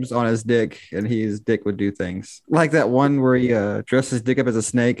costumes on his dick, and his dick would do things like that one where he dressed his dick up as a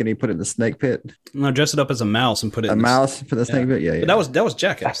snake and he put it in the snake pit. No, dress it up as a mouse and put it A in mouse for the snake pit. Yeah, yeah. But that was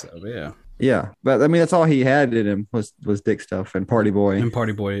Jackass though. But yeah. Yeah, but I mean, that's all he had in him was dick stuff and Party Boy. And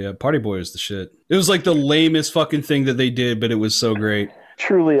Party Boy, yeah. Party Boy is the shit. It was like the lamest fucking thing that they did, but it was so great.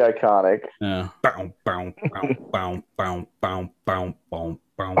 Truly iconic. Yeah. Bow, bow, bow, bow, bow, bow, bow, bow,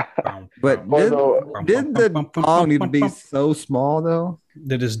 bow, bow. But did the thong need to be so small though?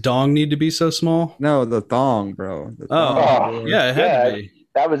 Did his dong need to be so small? No, the thong, bro. The Oh, thong. yeah, it had to be.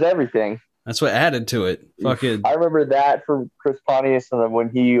 That was everything. That's what added to it. Fucking. I remember that from Chris Pontius, and then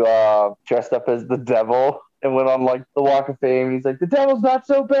when he dressed up as the devil and went on like the Walk of Fame, he's like, "The devil's not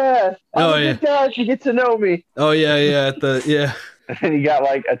so bad. Oh, I'm a good guy. You get to know me." Oh yeah, yeah. Yeah. And then he got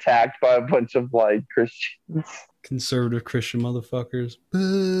like attacked by a bunch of like Christians. Conservative Christian motherfuckers.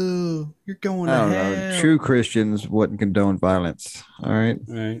 Boo! You're going to I don't hell. know. True Christians wouldn't condone violence. All right.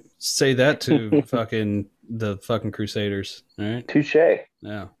 All right. Say that to the fucking Crusaders. All right. Touche.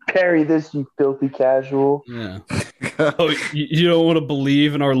 Yeah. Parry this, you filthy casual. Yeah. Oh, you don't want to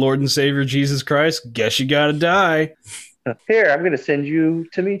believe in our Lord and Savior Jesus Christ? Guess you gotta die. Here, I'm going to send you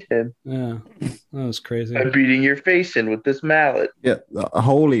to meet him. Yeah. That was crazy. I'm beating your face in with this mallet. Yeah, a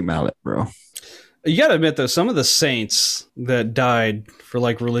holy mallet, bro. You gotta admit though, some of the saints that died for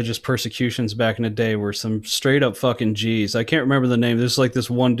like religious persecutions back in the day were some straight up fucking G's. I can't remember the name. There's like this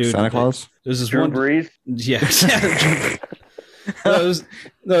one dude. Santa Claus. There's this Drew one. Brees. Yeah.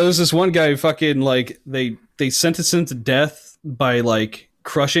 There's this one guy who fucking like they sentenced him to death by like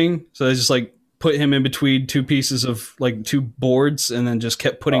crushing. So they just like put him in between two pieces of like two boards and then just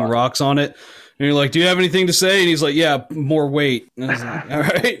kept putting rocks on it. And you're like, "Do you have anything to say?" And he's like, "Yeah, more weight." And I was like, "All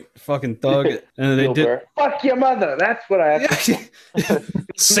right, fucking thug." And then they Bill did. Burr. Fuck your mother. That's what I have to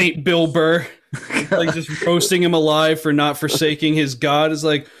Saint Bill Burr, like just roasting him alive for not forsaking his God. Is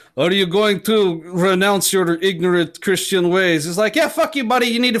like, "Are you going to renounce your ignorant Christian ways?" It's like, "Yeah, fuck you, buddy.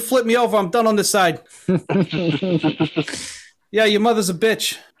 You need to flip me over. I'm done on this side." Yeah, your mother's a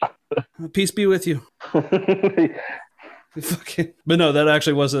bitch. Peace be with you. But no, that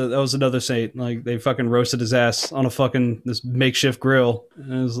actually was another saint. Like they fucking roasted his ass on a fucking this makeshift grill.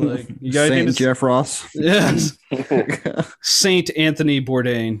 And it was like, you guys Saint Jeff Ross. Yes. Saint Anthony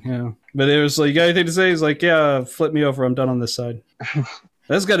Bourdain. Yeah. But it was like, you got anything to say? He's like, "Yeah, flip me over. I'm done on this side."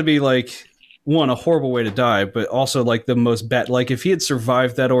 That's got to be like one, a horrible way to die, but also like the most bad. Like if he had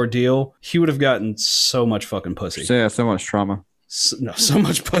survived that ordeal, he would have gotten so much fucking pussy. So, yeah, so much trauma. So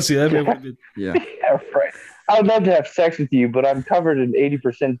much pussy. That would have been. Yeah. Yeah, right. I would love to have sex with you, but I'm covered in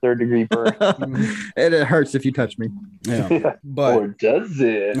 80% third degree burn. And it hurts if you touch me. Yeah. But Or does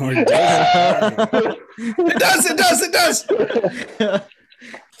it? or it does. It does.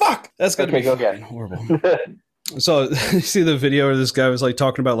 Fuck. That's got to Okay, be go fucking again. horrible. So you see the video where this guy was like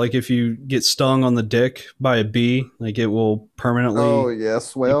talking about like if you get stung on the dick by a bee, like it will permanently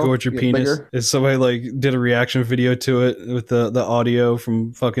yes. engorge your penis. And somebody like did a reaction video to it with the audio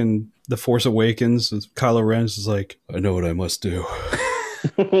from fucking The Force Awakens. Kylo Ren is like, "I know what I must do,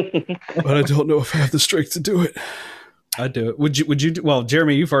 but I don't know if I have the strength to do it." I'd do it. Would you do, well,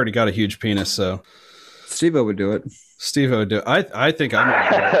 Jeremy, you've already got a huge penis, so Steve-O would do it. Steve would do it. I think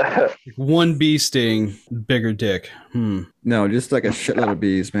I'm one bee sting, bigger dick. No, just like a shitload of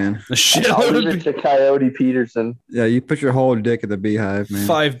bees, man. A shit I'll load leave of it to Coyote Peterson. Yeah, you put your whole dick in the beehive, man.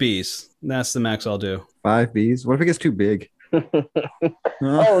 5 bees. That's the max I'll do. 5 bees? What if it gets too big? Huh?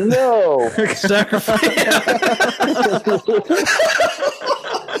 Oh no! Sacrifice.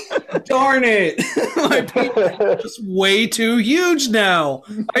 Darn it! My penis is way too huge now.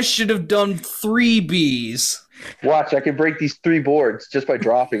 I should have done 3 bees. Watch, I can break these 3 boards just by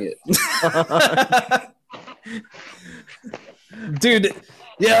dropping it. Dude,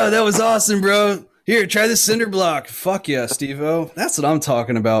 yeah, that was awesome, bro. Here, try the cinder block. Fuck yeah, Steve-O. That's what I'm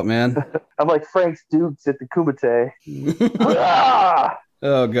talking about, man. I'm like Frank Dukes at the Kumite. Ah!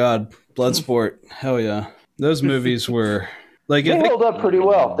 Oh God, Bloodsport. Hell yeah. Those movies were like They held up pretty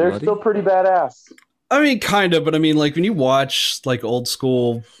well. They're still pretty badass. I mean, kind of, but I mean, like when you watch like old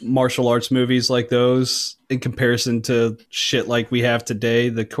school martial arts movies like those in comparison to shit like we have today,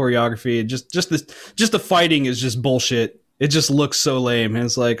 the choreography, just the fighting is just bullshit. It just looks so lame. And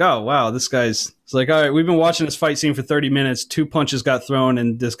it's like, oh wow, it's like, all right, we've been watching this fight scene for 30 minutes. 2 punches got thrown,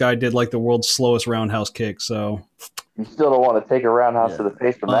 and this guy did like the world's slowest roundhouse kick. So You still don't want to take a roundhouse to the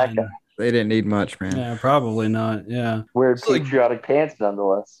face from that guy. They didn't need much, man. Yeah, probably not. Yeah. Wear It's like- patriotic pants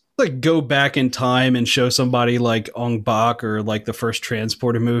nonetheless. Like go back in time and show somebody like Ong Bak or like the first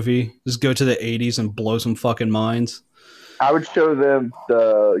Transporter movie. Just go to the 80s and blow some fucking minds. I would show them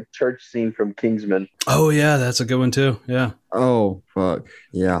the church scene from Kingsman. Oh yeah, that's a good one too. Yeah. Oh fuck,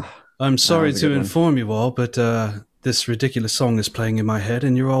 yeah. I'm sorry was a to good one. inform you all, but this ridiculous song is playing in my head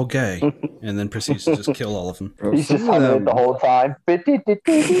and you're all gay. And then proceeds to just kill all of them. Bro, He's just some of humming it the them- whole time.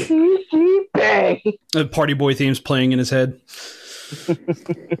 Bang! Party Boy themes playing in his head.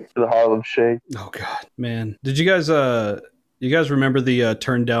 The Harlem Shake. Oh god, man. Did you guys remember the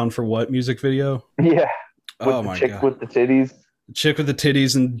Turn Down for What music video? Yeah. With Oh the my chick god. with the titties. Chick with the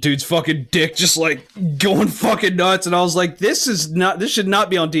titties and dude's fucking dick just like going fucking nuts, and I was like, this should not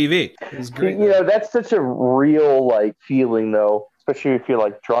be on TV. It was great. You know, that's such a real like feeling though, especially if you're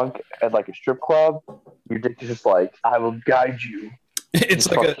like drunk at like a strip club. Your dick is just like, I will guide you.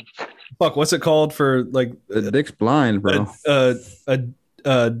 It's like fuck, what's it called for like The dick's blind, bro.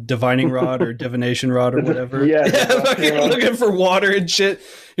 a divining rod or divination rod or whatever. Yeah, fucking looking for water and shit.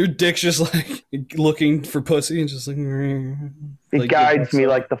 Your dick's just like looking for pussy and just like It guides me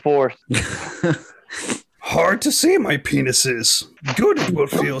like the force. hard to see my penis is. Good it will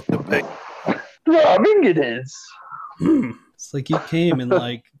feel to be. Throbbing it is. It's like he came in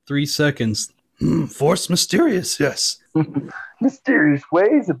like 3 seconds. Force mysterious, yes. Mysterious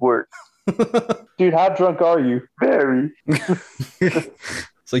ways of work. Dude, how drunk are you? Very.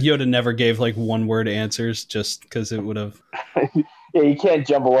 It's like Yoda never gave like one word answers just because it would have. Yeah, you can't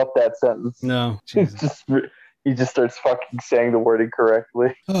jumble up that sentence. No. He's Jesus. he just starts fucking saying the word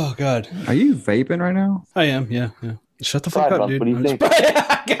incorrectly. Oh God. Are you vaping right now? I am. Yeah. Shut the fuck Pride up, Month, dude. what do you I'm just-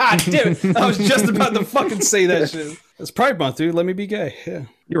 think? God damn it! I was just about to fucking say that shit. It's Pride Month, dude. Let me be gay. Yeah.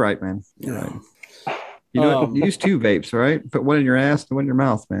 You're right, man. You're right. Yeah. You know, use 2 vapes, right? Put one in your ass and one in your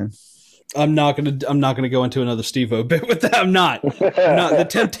mouth, man. I'm not gonna go into another Steve-O bit with that. I'm not. The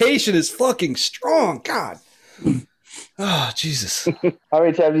temptation is fucking strong. God. Oh Jesus. How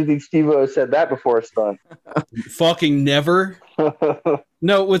many times do you think Steve-O has said that before a stunt? Fucking never.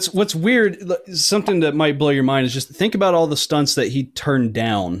 No, what's weird, something that might blow your mind is just think about all the stunts that he turned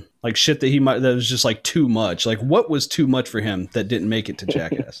down, like shit that that was just like too much. Like what was too much for him that didn't make it to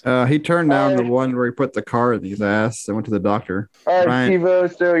Jackass? He turned down the one where he put the car in his ass and went to the doctor. All right, Ryan. Steve-O,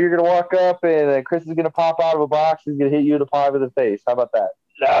 so you're going to walk up and Chris is going to pop out of a box and he's going to hit you in the pie with the face. How about that?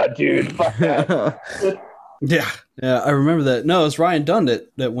 Nah, dude. Fuck that. Yeah, I remember that. No, it was Ryan Dunn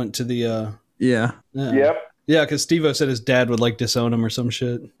that went to the. Yeah. Yep. Yeah, because Steve-O said his dad would like disown him or some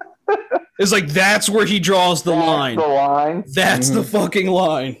shit. It's like that's where he draws the line. The line. That's the fucking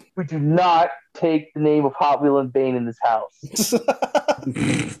line. We do not take the name of Hot Wheel and Bane in this house.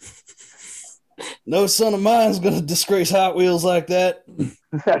 No son of mine's gonna disgrace Hot Wheels like that.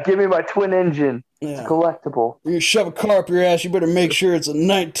 Now give me my twin engine. It's Yeah. collectible. You shove a car up your ass, you better make sure it's a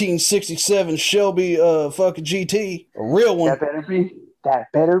 1967 Shelby fucking GT. A real one. That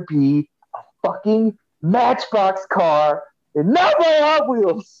better be a fucking Matchbox car and not my Hot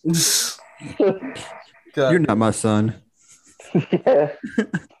Wheels. You're not my son. Yeah.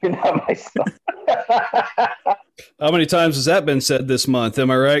 You're not my son. How many times has that been said this month? Am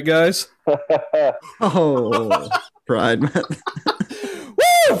I right, guys? Oh, Pride Month.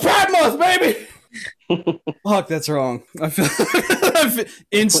 Woo! Pride Month, baby! Fuck, that's wrong. I feel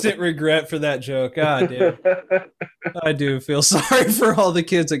instant regret for that joke. God damn. I do feel sorry for all the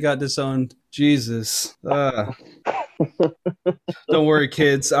kids that got disowned. Jesus. Don't worry,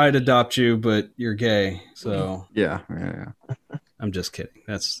 kids. I'd adopt you, but you're gay. So Yeah. I'm just kidding.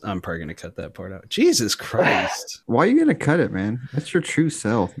 I'm probably gonna cut that part out. Jesus Christ. Why are you gonna cut it, man? That's your true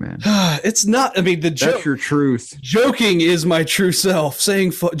self, man. It's not. I mean, the joke. That's your truth. Joking is my true self.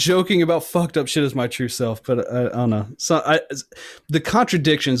 Joking about fucked up shit is my true self. But I don't know. So the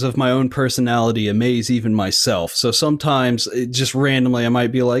contradictions of my own personality amaze even myself. So sometimes, just randomly, I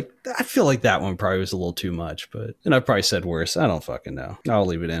might be like, I feel like that one probably was a little too much, but and I probably said worse. I don't fucking know. I'll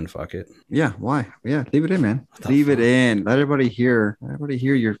leave it in. Fuck it. Yeah, why? Yeah, leave it in, man. Leave it in. Let everybody hear. Let everybody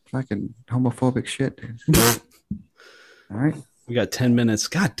hear your fucking homophobic shit. All right. We got 10 minutes.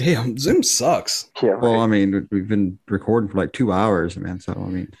 God damn, Zoom sucks. Yeah, right. Well, I mean, we've been recording for like 2 hours, man. So I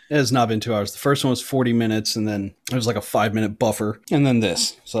mean, It has not been 2 hours. The first one was 40 minutes, and then there was like a 5-minute buffer, and then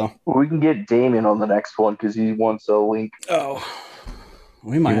this. So We can get Damien on the next one because he wants a link.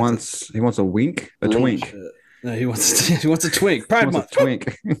 we might. he wants a wink, a Link. twink, No, he wants a twink. Pride he wants month. a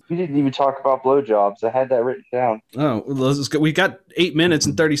twink. We didn't even talk about blowjobs. I had that written down. Oh, let's go. We got 8 minutes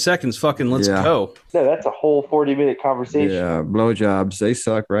and 30 seconds. Fucking let's Yeah. go. No, that's a whole 40-minute conversation. Yeah, blowjobs, they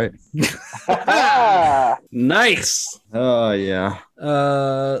suck, right? Ah, Nice. Oh yeah.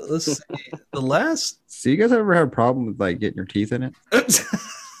 Let's see. The last. So you guys ever have a problem with like getting your teeth in it?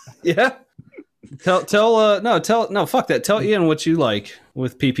 Yeah. Fuck that. Tell Ian what you like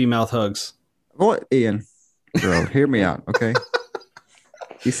with PP mouth hugs. Well, Ian, bro, hear me out, okay?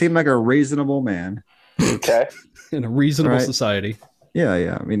 You seem like a reasonable man. okay. In a reasonable Right. society.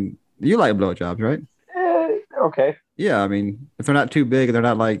 Yeah. I mean, you like blowjobs, right? Okay. Yeah, I mean, if they're not too big and they're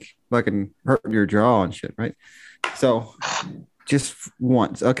not like fucking hurting your jaw and shit, right? So, just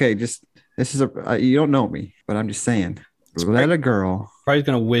once, okay. This is you don't know me, but I'm just saying, let a girl Probably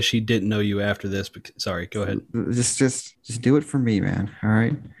gonna wish he didn't know you after this. But sorry, go ahead. just do it for me, man. All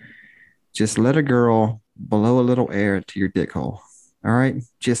right, just let a girl blow a little air into your dick hole. All right,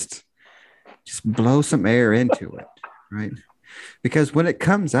 just blow some air into it, right? Because when it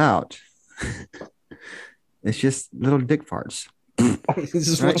comes out, it's just little dick farts. He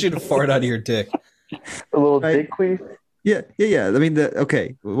just wants you to fart out of your dick. A little Right. dick queef. Yeah. I mean,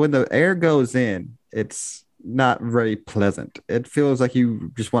 okay, when the air goes in, it's not very pleasant. It feels like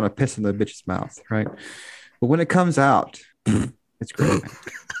you just want to piss in the bitch's mouth, right? But when it comes out, it's great. Man.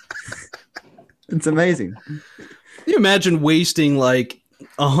 It's amazing. Can you imagine wasting like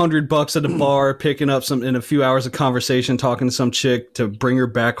 $100 at a bar, picking up some in a few hours of conversation, talking to some chick to bring her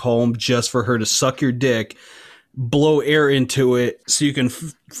back home just for her to suck your dick, blow air into it so you can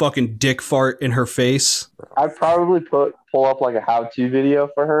fucking dick fart in her face? I'd probably pull up like a how-to video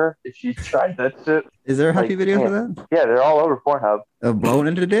for her if she tried that shit. Is there a happy Like, video for man. that? Yeah, they're all over Pornhub. Blowing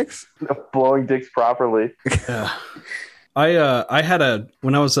into dicks? Blowing dicks properly. Yeah. I had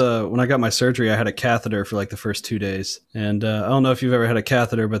when I got my surgery, I had a catheter for like the first 2 days, and I don't know if you've ever had a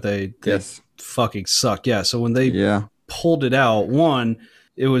catheter, but they Yes. fucking suck. Yeah. So when they Yeah. pulled it out, one,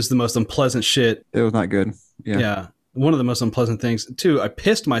 it was the most unpleasant shit. It was not good. Yeah. Yeah. One of the most unpleasant things. Two, I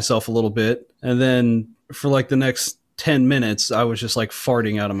pissed myself a little bit, and then for like the next 10 minutes, I was just like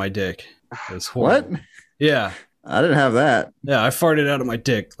farting out of my dick. It was What? horrible. Yeah. I didn't have that. Yeah. I farted out of my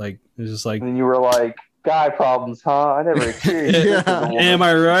dick. Like, it was just like, And then you were like, guy problems, huh? I never experienced this as a Yeah. woman. am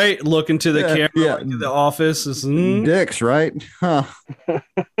I right? Look into the Yeah, camera, yeah. like in the office. It's a Dicks, right? Huh. dick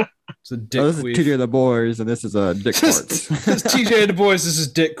Oh, this is queef. TJ the Boys, and this is dick This farts. is TJ the Boys. This is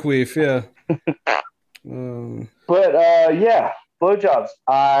Dick Queef. Yeah. But yeah, blowjobs.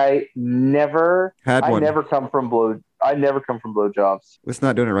 I never come from blowjobs. Let's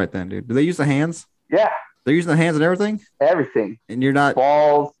not doing it right then, dude. Do they use the hands? Yeah, They're using the hands and everything, everything. and you're not.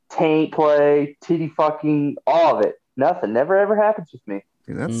 Balls, taint play, titty fucking, all of it. Nothing. Never ever happens with me.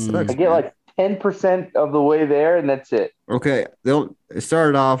 Dude, that Mm. sucks. I get man. like 10% of the way there, and that's it. Okay, it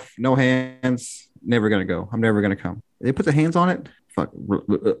started off no hands, never gonna go. I'm never gonna come. They put the hands on it, fuck,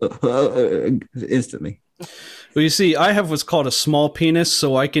 instantly. Well, you see, I have what's called a small penis,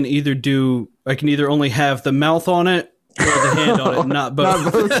 so I can either only have the mouth on it or the hand on it, not both.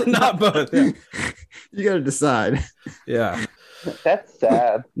 Not both. Not both. Yeah. You gotta decide. Yeah. That's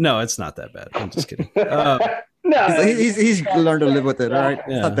sad. No, it's not that bad. I'm just kidding. No, He's learned to live with it. All right,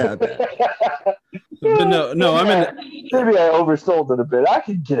 Yeah. it's not that bad. But no, I'm in. Maybe I oversold it a bit. I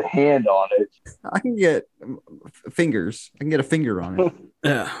can get a hand on it. I can get fingers. I can get a finger on it.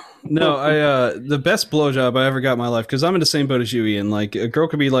 Yeah. No, the best blowjob I ever got in my life, because I'm in the same boat as you, Ian. Like, a girl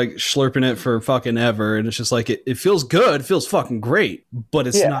could be like slurping it for fucking ever, and it's just like it feels good, feels fucking great, but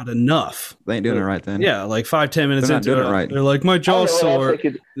it's Yeah. not enough. They ain't doing it right then. Yeah, like 5-10 minutes They're not into doing it right. they're like, my I don't jaw's know what else sore. they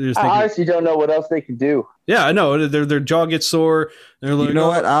could- They're just I thinking, honestly don't know what else they can do. yeah, I know. Their jaw gets sore. They're like, You know "Oh,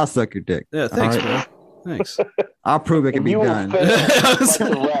 what? I'll suck your dick. Yeah, thanks, All right? bro. Thanks. I'll prove it can And be you will done. fail like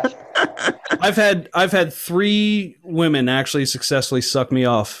the rest. I've had 3 women actually successfully suck me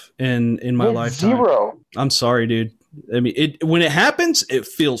off in my With lifetime. 0. I'm sorry, dude. I mean, when it happens, it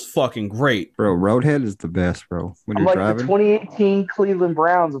feels fucking great. Bro, Roadhead is the best, bro. When I'm you're like driving. the 2018 Cleveland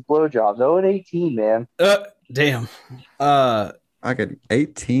Browns of blowjobs. 0-18, man. Damn. I got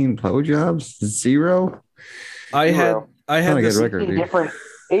 18 blowjobs, 0. I Zero. had Not a good this. record, dude.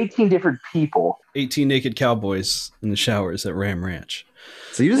 18 different people. 18 naked cowboys in the showers at Ram Ranch.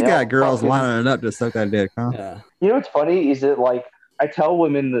 So you just Yeah, got girls fucking- lining it up to suck that dick, huh? Yeah. You know what's funny is that like I tell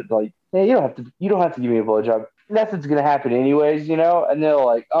women that like, hey, you don't have to give me a blowjob. Nothing's gonna happen anyways, you know. And they're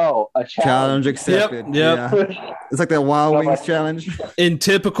like, oh, a Challenge challenge. accepted. Yep. Yeah. It's like that Wild Well, Wings my- challenge. In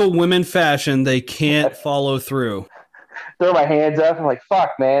typical women fashion, they can't follow through. Throw my hands up. I'm like,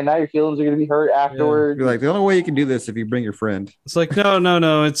 fuck, man. Now your feelings are gonna be hurt afterwards. You're like, the only way you can do this if you bring your friend. It's like,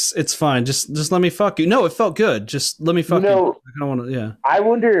 no, it's fine. Just let me fuck you. No, it felt good. Just let me fuck you. know, I don't want to. Yeah. I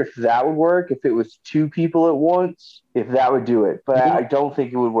wonder if that would work if it was two people at once. If that would do it, but I don't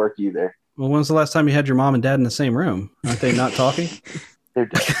think it would work either. Well, when's the last time you had your mom and dad in the same room? Aren't they not talking? They're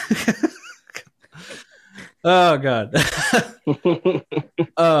dead. Oh God.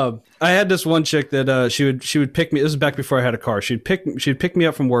 I had this one chick that she would pick me. This is back before I had a car. She'd pick me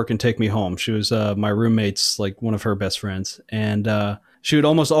up from work and take me home. She was my roommate's, like, one of her best friends, and she would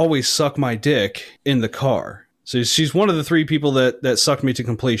almost always suck my dick in the car. So she's one of the 3 people that sucked me to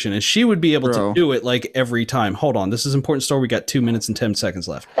completion, and she would be able Bro. to do it like every time. Hold on, this is an important story. We got 2 minutes and 10 seconds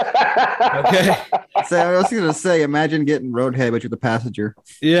left. Okay. So I was gonna say, imagine getting roadhead, but you're the passenger.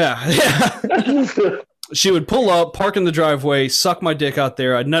 Yeah. She would pull up, park in the driveway, suck my dick out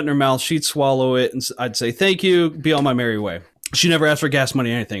there. I'd nut in her mouth. She'd swallow it, and I'd say, thank you, be on my merry way. She never asked for gas money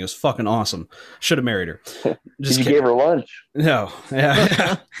or anything. It was fucking awesome. Should have married her. Just you kidding. gave her lunch. No.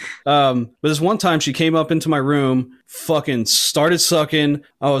 Yeah. But this one time she came up into my room, fucking started sucking.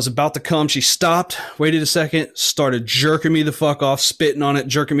 I was about to come. She stopped, waited a second, started jerking me the fuck off, spitting on it,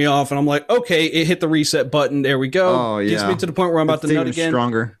 jerking me off. And I'm like, okay, it hit the reset button. There we go. Oh, Gets yeah. me to the point where I'm about It's to nut even again.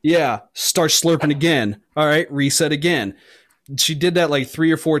 stronger. Yeah. Start slurping again. All right. Reset again. She did that like 3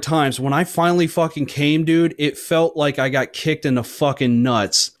 or 4 times. When I finally fucking came, dude, it felt like I got kicked in the fucking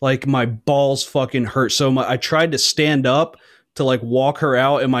nuts. Like my balls fucking hurt so much. I tried to stand up to like walk her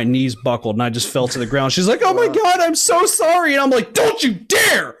out and my knees buckled and I just fell to the ground. She's like, oh my God, I'm so sorry. And I'm like, don't you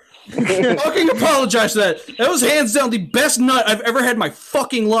dare fucking apologize for that. That was hands down the best nut I've ever had in my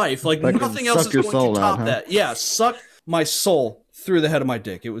fucking life. Like That could nothing else suck is your going soul to top out, huh? that. Yeah, suck my soul through the head of my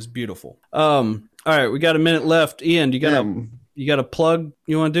dick. It was beautiful. All right, we got a minute left. Ian, you got a plug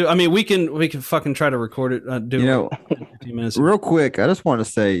you want to do? I mean, we can fucking try to record it. Do You know, 15 minutes. real quick, I just want to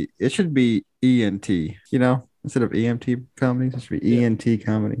say it should be ENT. You know, instead of EMT comedy, it should be ENT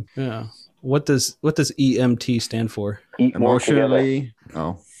comedy. Yeah. What does EMT stand for? Eat more together. Emotionally,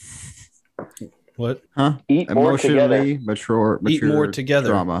 What? huh? Eat more together. Emotionally mature Eat more together.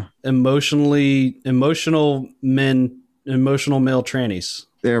 drama. Emotional male trannies.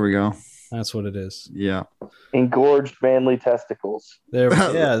 There we go. That's what it is. Yeah. Engorged manly testicles. There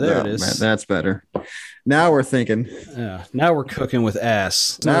it is. Man, that's better. Now we're thinking. Yeah. Now we're cooking with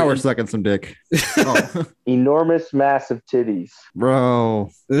ass. Now we're sucking some dick. Oh, Enormous, massive titties. bro,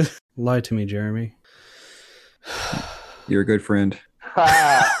 Lie to me, Jeremy. you're a good friend.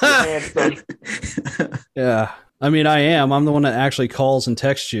 Ha! You're handsome. Yeah. I mean, I am. I'm the one that actually calls and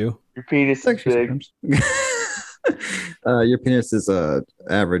texts you. Your penis is big. Your penis is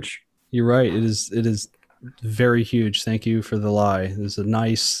average. You're right. It is very huge. Thank you for the lie. It was a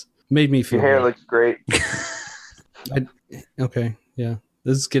nice. Made me feel. Your hair good. looks great. Okay. Yeah.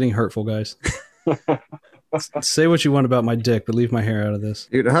 This is getting hurtful, guys. Say what you want about my dick, but leave my hair out of this.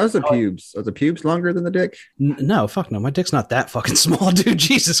 Dude, how's the pubes? Are the pubes longer than the dick? No, fuck no. My dick's not that fucking small, dude.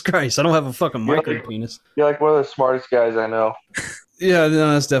 Jesus Christ. I don't have a fucking micro Really? penis. You're like one of the smartest guys I know. Yeah,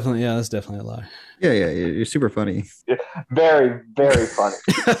 no, that's definitely a lie. Yeah, you're super funny. Very, very funny.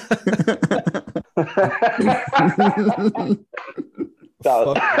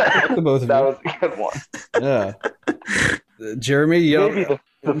 Fuck the both of that you. was a good one. Yeah. Jeremy, you Maybe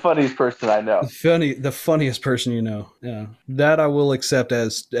the funniest person I know. the funniest person you know. Yeah, that I will accept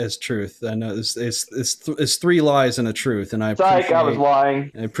as truth. I know it's 3 lies and a truth, and I Psych, I was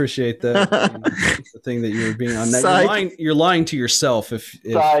lying. appreciate that. The thing that you were being on. That Psych. you're lying to yourself. If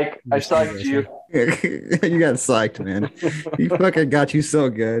Psych, I you're saying psyched this, you. You got psyched, man. He fucking got you so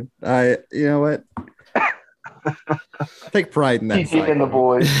good. You know what? Take pride in that. TT and the psych.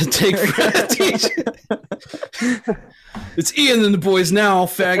 boys. It's Ian and the boys now,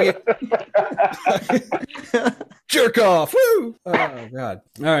 faggot. Jerk off. Woo! Oh God.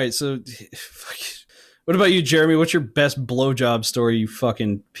 All right. So, what about you, Jeremy? What's your best blowjob story? You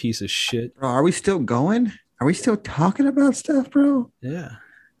fucking piece of shit. Bro, are we still going? Are we still talking about stuff, bro? Yeah.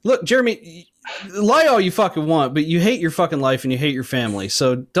 Look, Jeremy, lie all you fucking want, but you hate your fucking life and you hate your family.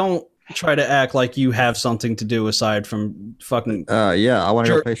 So don't try to act like you have something to do aside from fucking Yeah, I want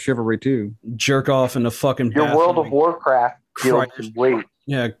to go Jerk. play Chivalry too. jerk off in the fucking Your bathroom. World of Warcraft guild Christ. can wait.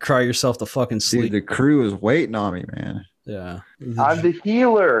 Yeah, cry yourself to fucking Dude, sleep. the crew is waiting on me, man. Yeah. I'm the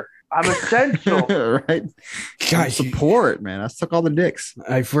healer. I'm essential. Right? Guys, Support, man. I suck all the dicks.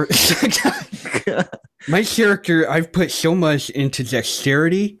 my character, I've put so much into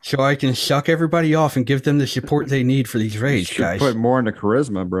dexterity so I can suck everybody off and give them the support they need for these raids, Should guys. put more into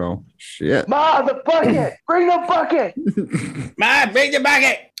charisma, bro. Shit. Ma, the bucket! Bring the bucket! Ma, bring the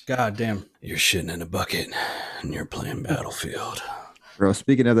bucket! God damn. You're shitting in a bucket and you're playing Battlefield. Bro,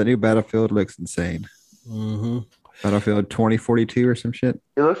 speaking of, the new Battlefield looks insane. Mm-hmm. Battlefield 2042 or some shit.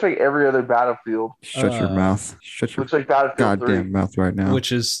 It looks like every other Battlefield. Shut your mouth. Shut your Looks like Battlefield 3. goddamn mouth right now.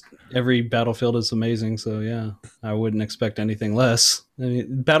 Which is every Battlefield is amazing, so yeah, I wouldn't expect anything less. I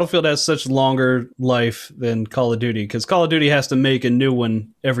mean, Battlefield has such longer life than Call of Duty because Call of Duty has to make a new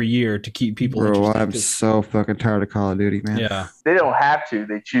one every year to keep people Bro, interested. I'm so fucking tired of Call of Duty, man. Yeah, They don't have to.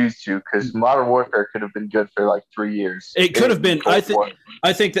 They choose to because Modern Warfare could have been good for like 3 years. It could have been. Cold War.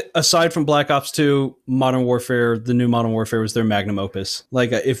 I think that aside from Black Ops 2, Modern Warfare, the new Modern Warfare was their magnum opus.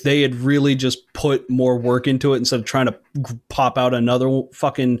 Like if they had really just put more work into it instead of trying to pop out another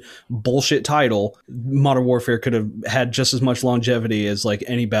fucking bullshit title, Modern Warfare could have had just as much longevity as like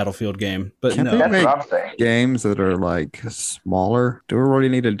any Battlefield game. But Can't no. That's Make what I'm saying. games that are like smaller. Do we really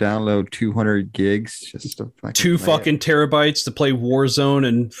need to download 200 gigs just to fucking Two play fucking terabytes to play Warzone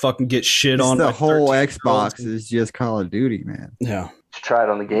and fucking get shit it? on The by whole 13-year-olds. Xbox is just Call of Duty, man. Yeah. Just try it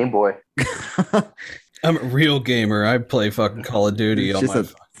on the Game Boy. I'm a real gamer. I play fucking Call of Duty It's on just my a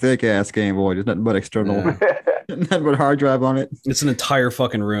thick ass Game Boy. There's nothing but external, Yeah. nothing but hard drive on it. It's an entire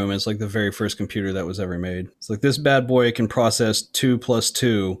fucking room. It's like the very first computer that was ever made. It's like this bad boy can process 2 +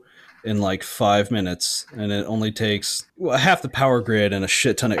 2 in like 5 minutes, and it only takes half the power grid and a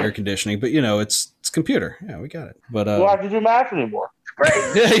shit ton of air conditioning. But you know, it's computer. Yeah, we got it. But You don't have to do math anymore. It's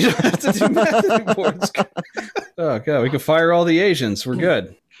great. yeah, you don't have to do math anymore. It's good. Oh god, we can fire all the Asians. We're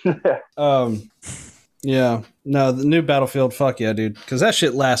good. Yeah, no, the new Battlefield, fuck yeah, dude, because that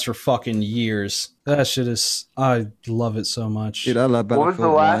shit lasts for fucking years. That shit is, I love it so much. Dude, I love What was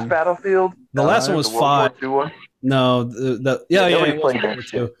Battlefield the last 1. Battlefield? The last one was The World War 5. II one? No, yeah, nobody it was played that World War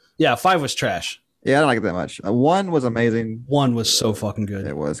shit. II. Yeah, 5 was trash. Yeah, I don't like it that much. 1 was amazing. 1 was so fucking good.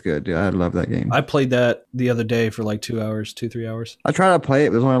 It was good. Yeah, I love that game. I played that the other day for like 2 hours, 3 hours. I tried to play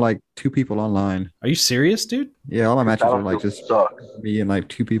it. There's only like 2 people online. Are you serious, dude? Yeah, all my matches are like Battlefield just sucks. me and like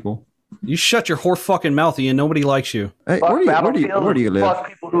 2 people. You shut your whore fucking mouth, Ian. Nobody likes you. Hey, Fuck where do you Battlefield. live? Fuck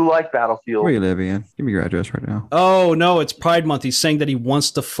people who like Battlefield. Where do you live, Ian? Give me your address right now. Oh no, it's Pride Month. He's saying that he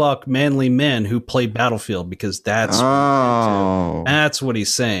wants to fuck manly men who play Battlefield because that's Oh, that's what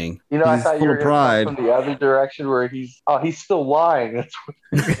he's saying. You know, I He's thought you full were of going pride. to come from the other direction where he's still lying. That's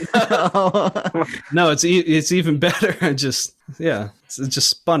what, No, it's even better. I just it just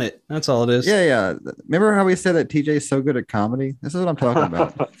spun it. That's all it is. yeah. Remember how we said that TJ's so good at comedy? This is what I'm talking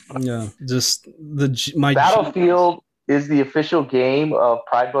about. Yeah. Just my Battlefield is the official game of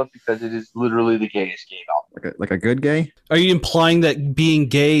Pride Month because it is literally the gayest game out like a good gay. Are you implying that being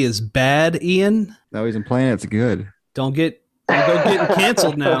gay is bad, Ian? No, he's playing. It's good. Don't go getting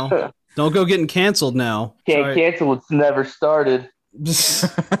canceled now. Don't go getting canceled now. Can't Sorry. cancel what's never started.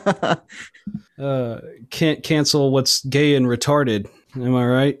 Can't cancel what's gay and retarded. Am I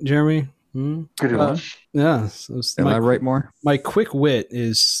right, Jeremy? Hmm? Pretty much. Yeah. So Elaborate more. my quick wit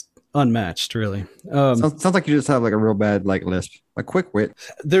is unmatched, really. Sounds like you just have like a real bad like lisp. A quick wit.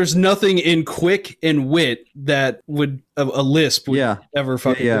 There's nothing in quick and wit that would a lisp would Yeah. ever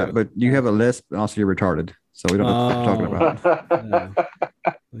fucking Yeah, do. but you have a lisp and also you're retarded. So we don't know what we're talking about.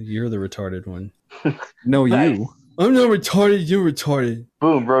 Yeah. You're the retarded one. No, Nice. you. I'm not retarded. You're retarded.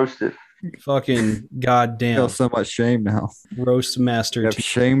 Boom, roasted. Fucking I goddamn feel so much shame now. roast master. You have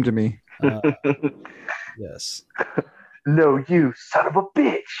shamed me. Yes. No, you son of a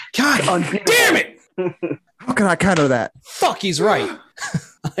bitch. God Unbeatable. damn it! How can I counter that? Fuck, he's right.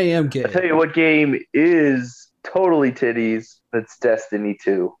 I am gay. I tell you what game is totally titties. That's Destiny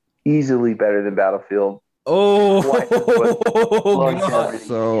 2. Easily better than Battlefield. Oh, What? God.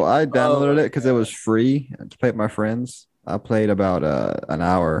 So I downloaded it because it was free to play with my friends. I played about an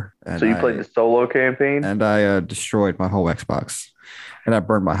hour. And So you played the solo campaign? And I destroyed my whole Xbox. And I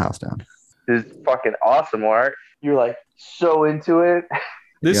burned my house down. It's fucking awesome, Art. You're like so into it.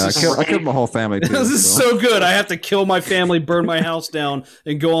 This Yeah, is I killed my whole family too. this is so good. I have to kill my family, burn my house down,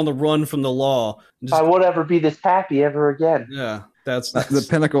 and go on the run from the law. Just- I won't ever be this happy ever again. yeah, that's the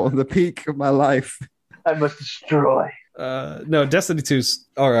pinnacle, the peak of my life. I must destroy. no, Destiny 2's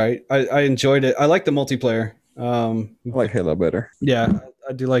all right. I enjoyed it. I like the multiplayer. I like Halo better. Yeah,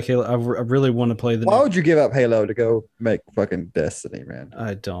 I do like Halo. I really want to play the. Why would you give up Halo to go make fucking Destiny, man?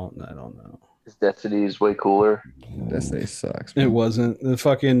 I don't know. This Destiny is way cooler. Destiny sucks. It Man. wasn't the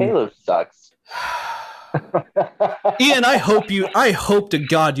fucking. Halo sucks. Ian, I hope to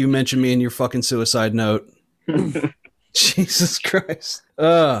God you mention me in your fucking suicide note. Jesus Christ.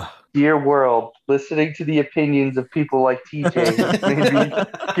 Dear world, listening to the opinions of people like TJ has made me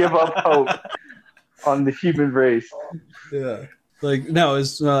give up hope on the human race. Yeah. Like, no,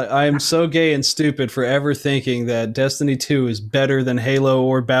 it's I am so gay and stupid for ever thinking that Destiny 2 is better than Halo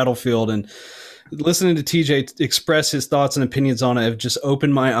or Battlefield, and listening to TJ express his thoughts and opinions on it have just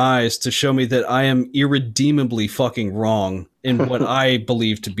opened my eyes to show me that I am irredeemably fucking wrong in what I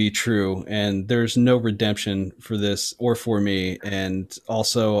believe to be true, and there's no redemption for this or for me. And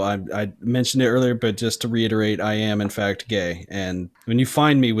also, I mentioned it earlier, but just to reiterate, I am in fact gay. And when you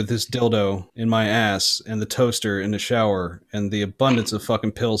find me with this dildo in my ass and the toaster in the shower and the abundance of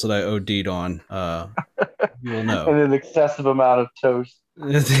fucking pills that I OD'd on, you will know. And an excessive amount of toast.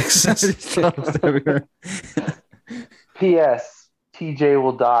 P.S. TJ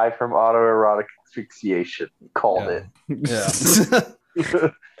will die from autoerotic asphyxiation. Called it. Yeah.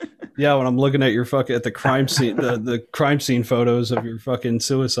 Yeah, when I'm looking at your fucking at the crime scene, the crime scene photos of your fucking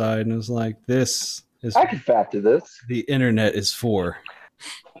suicide, and it's like, this is I can fap to this. the internet is for.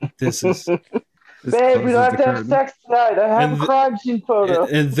 This is. Babe, we don't have to have sex tonight. I have a crime scene photo.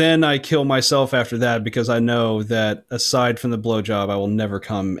 And then I kill myself after that because I know that aside from the blowjob, I will never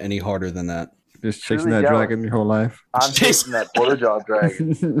come any harder than that. Just chasing that dragon your whole life. I'm chasing that blowjob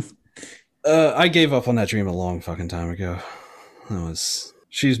dragon. I gave up on that dream a long fucking time ago.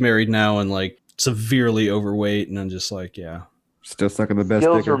 She's married now and like severely overweight, and I'm just like, yeah. Still sucking the best.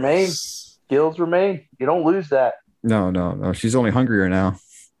 Skills remain. Skills remain. You don't lose that. No. She's only hungrier now.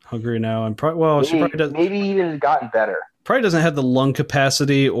 Hungry now, and she probably does. Maybe even has gotten better. Probably doesn't have the lung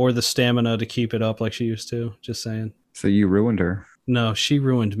capacity or the stamina to keep it up like she used to. Just saying. So you ruined her. No, she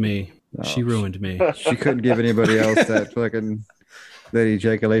ruined me. No, she ruined me. She couldn't give anybody else that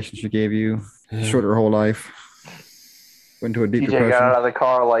ejaculation she gave you. Short her whole life. Went to a deep depression. Got out of the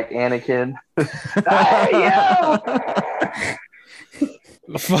car like Anakin. Hey, yo!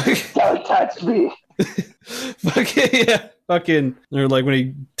 Fuck. Don't touch me. Fuck yeah. Fucking, or like when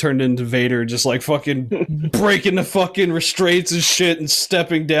he turned into Vader, just like fucking breaking the fucking restraints and shit and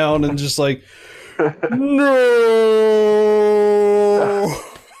stepping down and just like, no.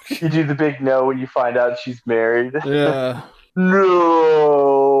 You do the big no when you find out she's married. Yeah.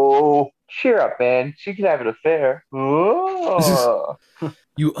 No. Cheer up, man. She can have an affair. Oh.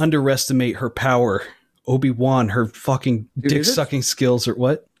 You underestimate her power. Obi-Wan, her fucking dick-sucking skills, or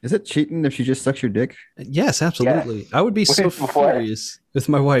what? Is it cheating if she just sucks your dick? Yes, absolutely. Yeah. I would be so furious with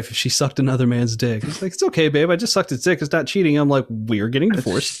my wife if she sucked another man's dick. It's like, it's okay, babe. I just sucked his dick. It's not cheating. I'm like, we're getting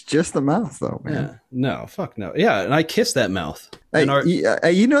divorced. It's just the mouth, though, man. Yeah. No, fuck no. Yeah, and I kissed that mouth. Hey,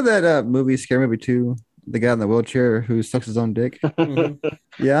 you know that movie, Scary Movie 2? The guy in the wheelchair who sucks his own dick? Mm-hmm.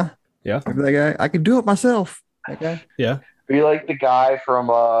 Yeah? Yeah. Remember that guy? I can do it myself. That guy? Yeah. Are you like the guy from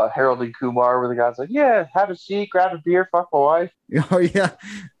Harold and Kumar where the guy's like, yeah, have a seat, grab a beer, fuck my wife? Oh, yeah.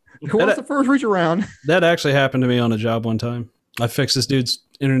 Who wants the first reach around? That actually happened to me on a job one time. I fixed this dude's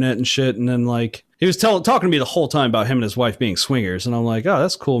internet and shit, and then like he was talking to me the whole time about him and his wife being swingers, and I'm like, oh,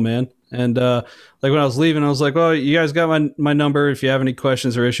 that's cool, man. And like when I was leaving, I was like, well, you guys got my number. If you have any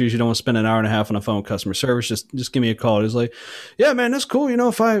questions or issues, you don't want to spend an hour and a half on a phone with customer service, just give me a call. He was like, yeah, man, that's cool. You know,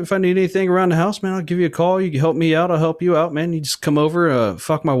 if I need anything around the house, man, I'll give you a call. You can help me out. I'll help you out, man. You just come over,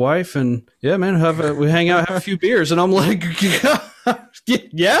 fuck my wife, and yeah, man, we hang out, have a few beers. And I'm like,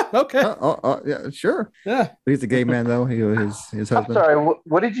 yeah, okay. Yeah, sure. Yeah. But he's a gay man, though. His husband. I'm sorry,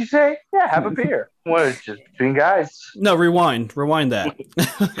 what did you say? Yeah, have a beer. What, it's just between guys? No, rewind that.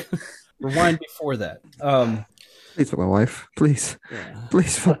 Rewind before that. Please fuck my wife. Please. Yeah.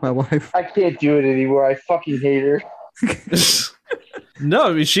 Please fuck my wife. I can't do it anymore. I fucking hate her. No,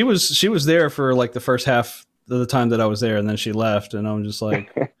 I mean, she was there for like the first half of the time that I was there, and then she left, and I'm just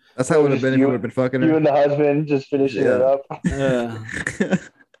like, that's how it would have been if you would have been fucking her. You and the husband just finishing it up. Yeah.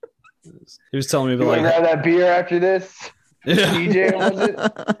 He was telling me about like, grab that beer after this. Yeah. DJ, was it?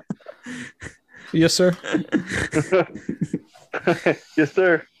 Yes, sir. Yes,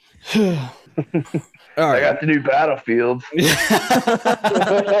 sir. All right. I got the new Battlefield.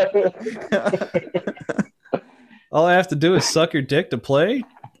 All I have to do is suck your dick to play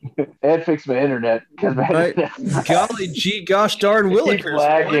and fix my internet. Right. Golly gee gosh darn willikers.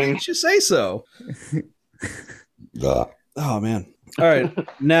 Why didn't you say so? Oh man. All right.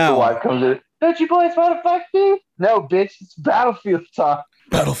 Now the wife comes in. Don't you boys want to fuck me? No, bitch, it's Battlefield talk.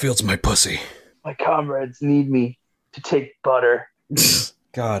 Battlefield's my pussy. My comrades need me to take butter.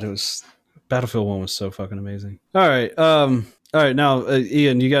 God, it was Battlefield 1 was so fucking amazing. All right. All right, now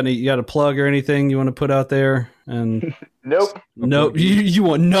Ian, you got a plug or anything you want to put out there? And Nope. nope, you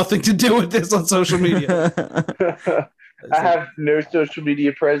want nothing to do with this on social media. I have no social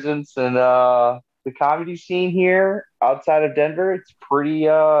media presence, and the comedy scene here outside of Denver, it's pretty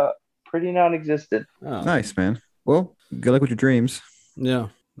non-existent. Oh, Nice, man. Well, good luck with your dreams. yeah,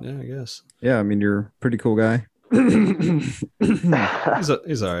 I guess Yeah, I mean, you're a pretty cool guy. he's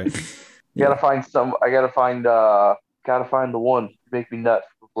all right. Gotta find the one to make me nuts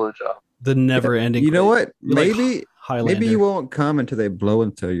for a blowjob. The never-ending. You know what? You're like Maybe Highlander. maybe you won't come until they blow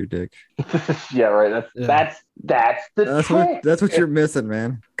into your dick. Yeah, right. That's the trick. That's what you're missing,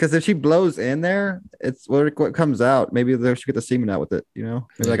 man. Because if she blows in there, it's what comes out. Maybe they should get the semen out with it. You know,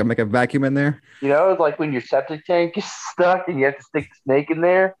 maybe like I make a vacuum in there. You know, it's like when your septic tank is stuck and you have to stick the snake in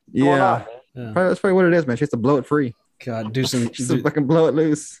there. What's going on, man? Yeah. That's probably what it is, man. She has to blow it free. God, do some Fucking blow it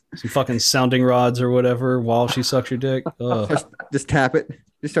loose. some fucking sounding rods or whatever while she sucks your dick. Ugh. Just tap it.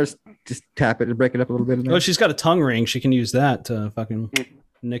 Just tap it and break it up a little bit. In there. Oh, she's got a tongue ring. She can use that to fucking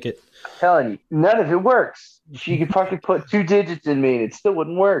nick it. I'm telling you, none of it works. She could fucking put 2 digits in me and it still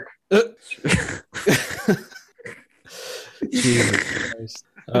wouldn't work. Jesus Christ.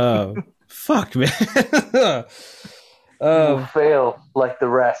 Oh, fuck, man. Will fail like the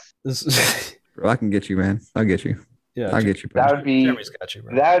rest. This, Bro, I can get you, man. I'll get you. yeah, I'll get you. Bro. That would be Jeremy's got you,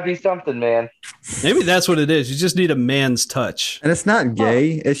 bro. something, man. Maybe that's what it is. You just need a man's touch. And it's not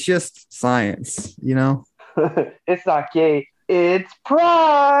gay. It's just science. You know. It's not gay. It's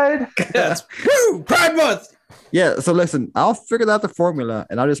pride. Yeah, it's Pride Month. Yeah. So listen, I'll figure out the formula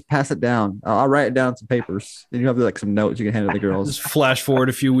and I'll just pass it down. I'll write it down on some papers. And you have like some notes you can hand to the girls. Just flash forward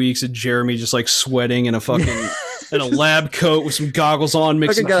a few weeks and Jeremy just like sweating in a fucking in a lab coat with some goggles on,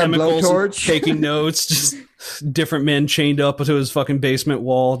 mixing got a chemicals, and blowtorch. taking notes. Just different men chained up to his fucking basement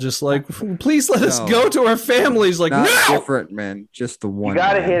wall, just like, please let us No. go to our families. Like, Not no. different, man. Just the one. You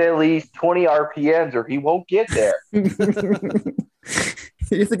got to man. hit at least 20 RPMs or he won't get there. You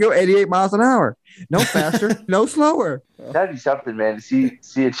have to go 88 miles an hour. No faster, no slower. That'd be something, man. To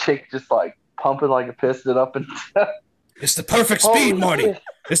see a chick just like pumping like a piston up and It's the perfect speed, Holy Marty. shit.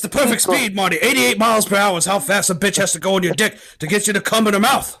 It's the perfect speed, Marty. 88 miles per hour is how fast a bitch has to go in your dick to get you to come in her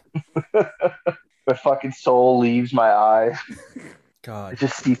mouth. my fucking soul leaves my eyes. God. It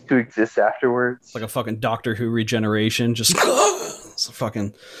just ceased to exist afterwards. It's like a fucking Doctor Who regeneration. Just it's a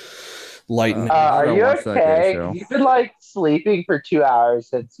fucking lightning. Are I you watch that okay? gay show. You've been like sleeping for 2 hours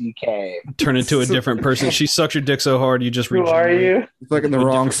since you came. Turn into a different person. She sucks your dick so hard you just Who are regenerate. you? It's like in the A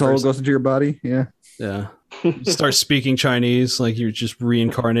wrong different soul person. goes into your body. Yeah. Yeah. You start speaking Chinese like you just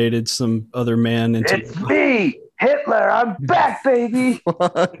reincarnated some other man into. It's me, Hitler. I'm back, baby.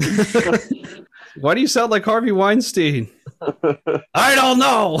 Why do you sound like Harvey Weinstein? I don't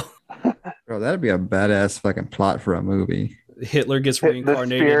know. Bro, that'd be a badass fucking plot for a movie. Hitler gets The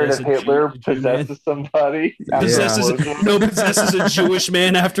reincarnated spirit as of a Hitler Jew man. possesses somebody. after Possesses a blowjob. no possesses a Jewish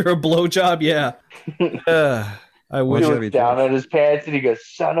man after a blowjob. Yeah. I He wish. Would you- looks down at his pants and he goes,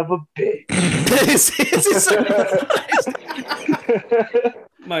 "Son of a bitch."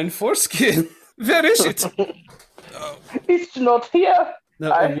 Mine foreskin. Where is it? It's not here.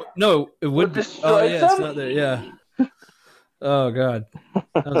 No, I no, it would. would Be. destroy Oh yeah, it's them. not there. Yeah. Oh god,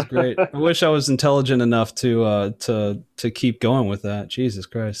 that was great. I wish I was intelligent enough to keep going with that. Jesus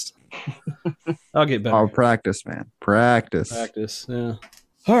Christ. I'll get better. Oh, practice, man. Practice. Practice. Yeah.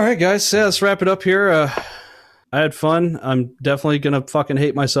 All right, guys. Yeah, let's wrap it up here. I had fun. I'm definitely gonna fucking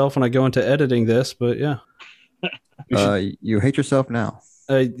hate myself when I go into editing this, but yeah. You hate yourself now.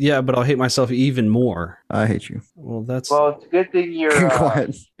 Yeah, but I'll hate myself even more. I hate you. Well, that's Well, it's a good thing you're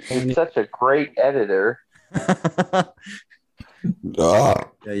Quiet. such a great editor. Yeah,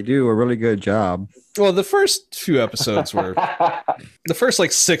 you do a really good job. well. The first few episodes were the first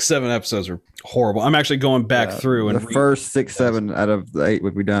like 6-7 episodes were horrible. I'm actually going back Yeah, through and the first 6, 7 out of the 8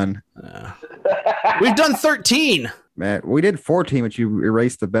 would be done. we've done 13. Man, we did 14, but you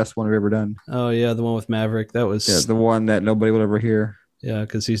erased the best one we've ever done. Oh yeah, the one with Maverick. That was Yeah, the one that nobody will ever hear. yeah,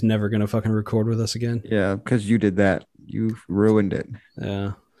 because he's never gonna fucking record with us again. Yeah, because you did that. You ruined it.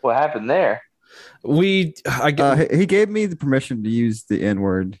 Yeah, What happened there? he He gave me the permission to use the N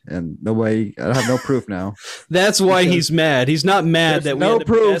word, and no way. I have no proof now. that's why he's mad. He's not mad There's that we no had the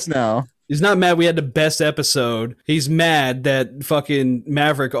proof best, now. He's not mad we had the best episode. He's mad that fucking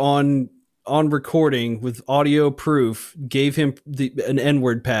Maverick on recording with audio proof gave him an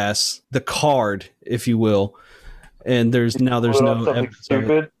N-word pass, the card, if you will. And there's Pull no up something episode.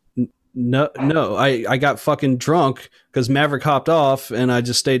 stupid. No, I got fucking drunk because Maverick hopped off, and I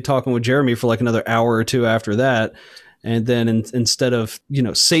just stayed talking with Jeremy for like another hour or two after that. And then instead of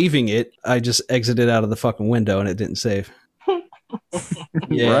saving it, I just exited out of the fucking window and it didn't save.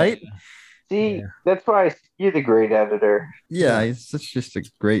 Yeah. Right? See, Yeah. that's why you're the great editor. Yeah, he's such just a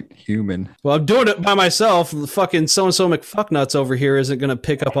great human. Well, I'm doing it by myself. Fucking so-and-so McFucknuts over here isn't going to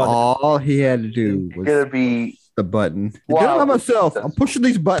pick up on All he had to do It's was gonna be push the button. Did it Wow. by myself. I'm pushing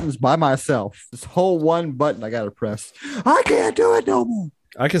these buttons by myself. This whole one button I gotta press. I can't do it no more.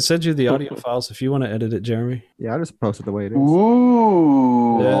 I can send you the audio files if you want to edit it, Jeremy. Yeah, I just post it the way it is.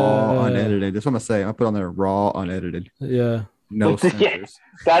 ooh. Raw, Yeah. unedited. That's what I'm gonna say. I'll put on there raw, unedited. Yeah. No Yeah. censors.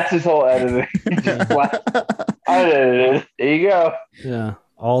 That's his whole editing. I edited. There you go. Yeah.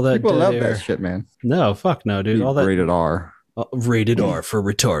 All that People dead love air. that shit, man. No, fuck no, dude. All that Rated R. rated R for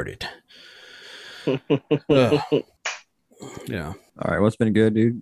retarded. Ugh. Yeah. All right, what's been good, dude?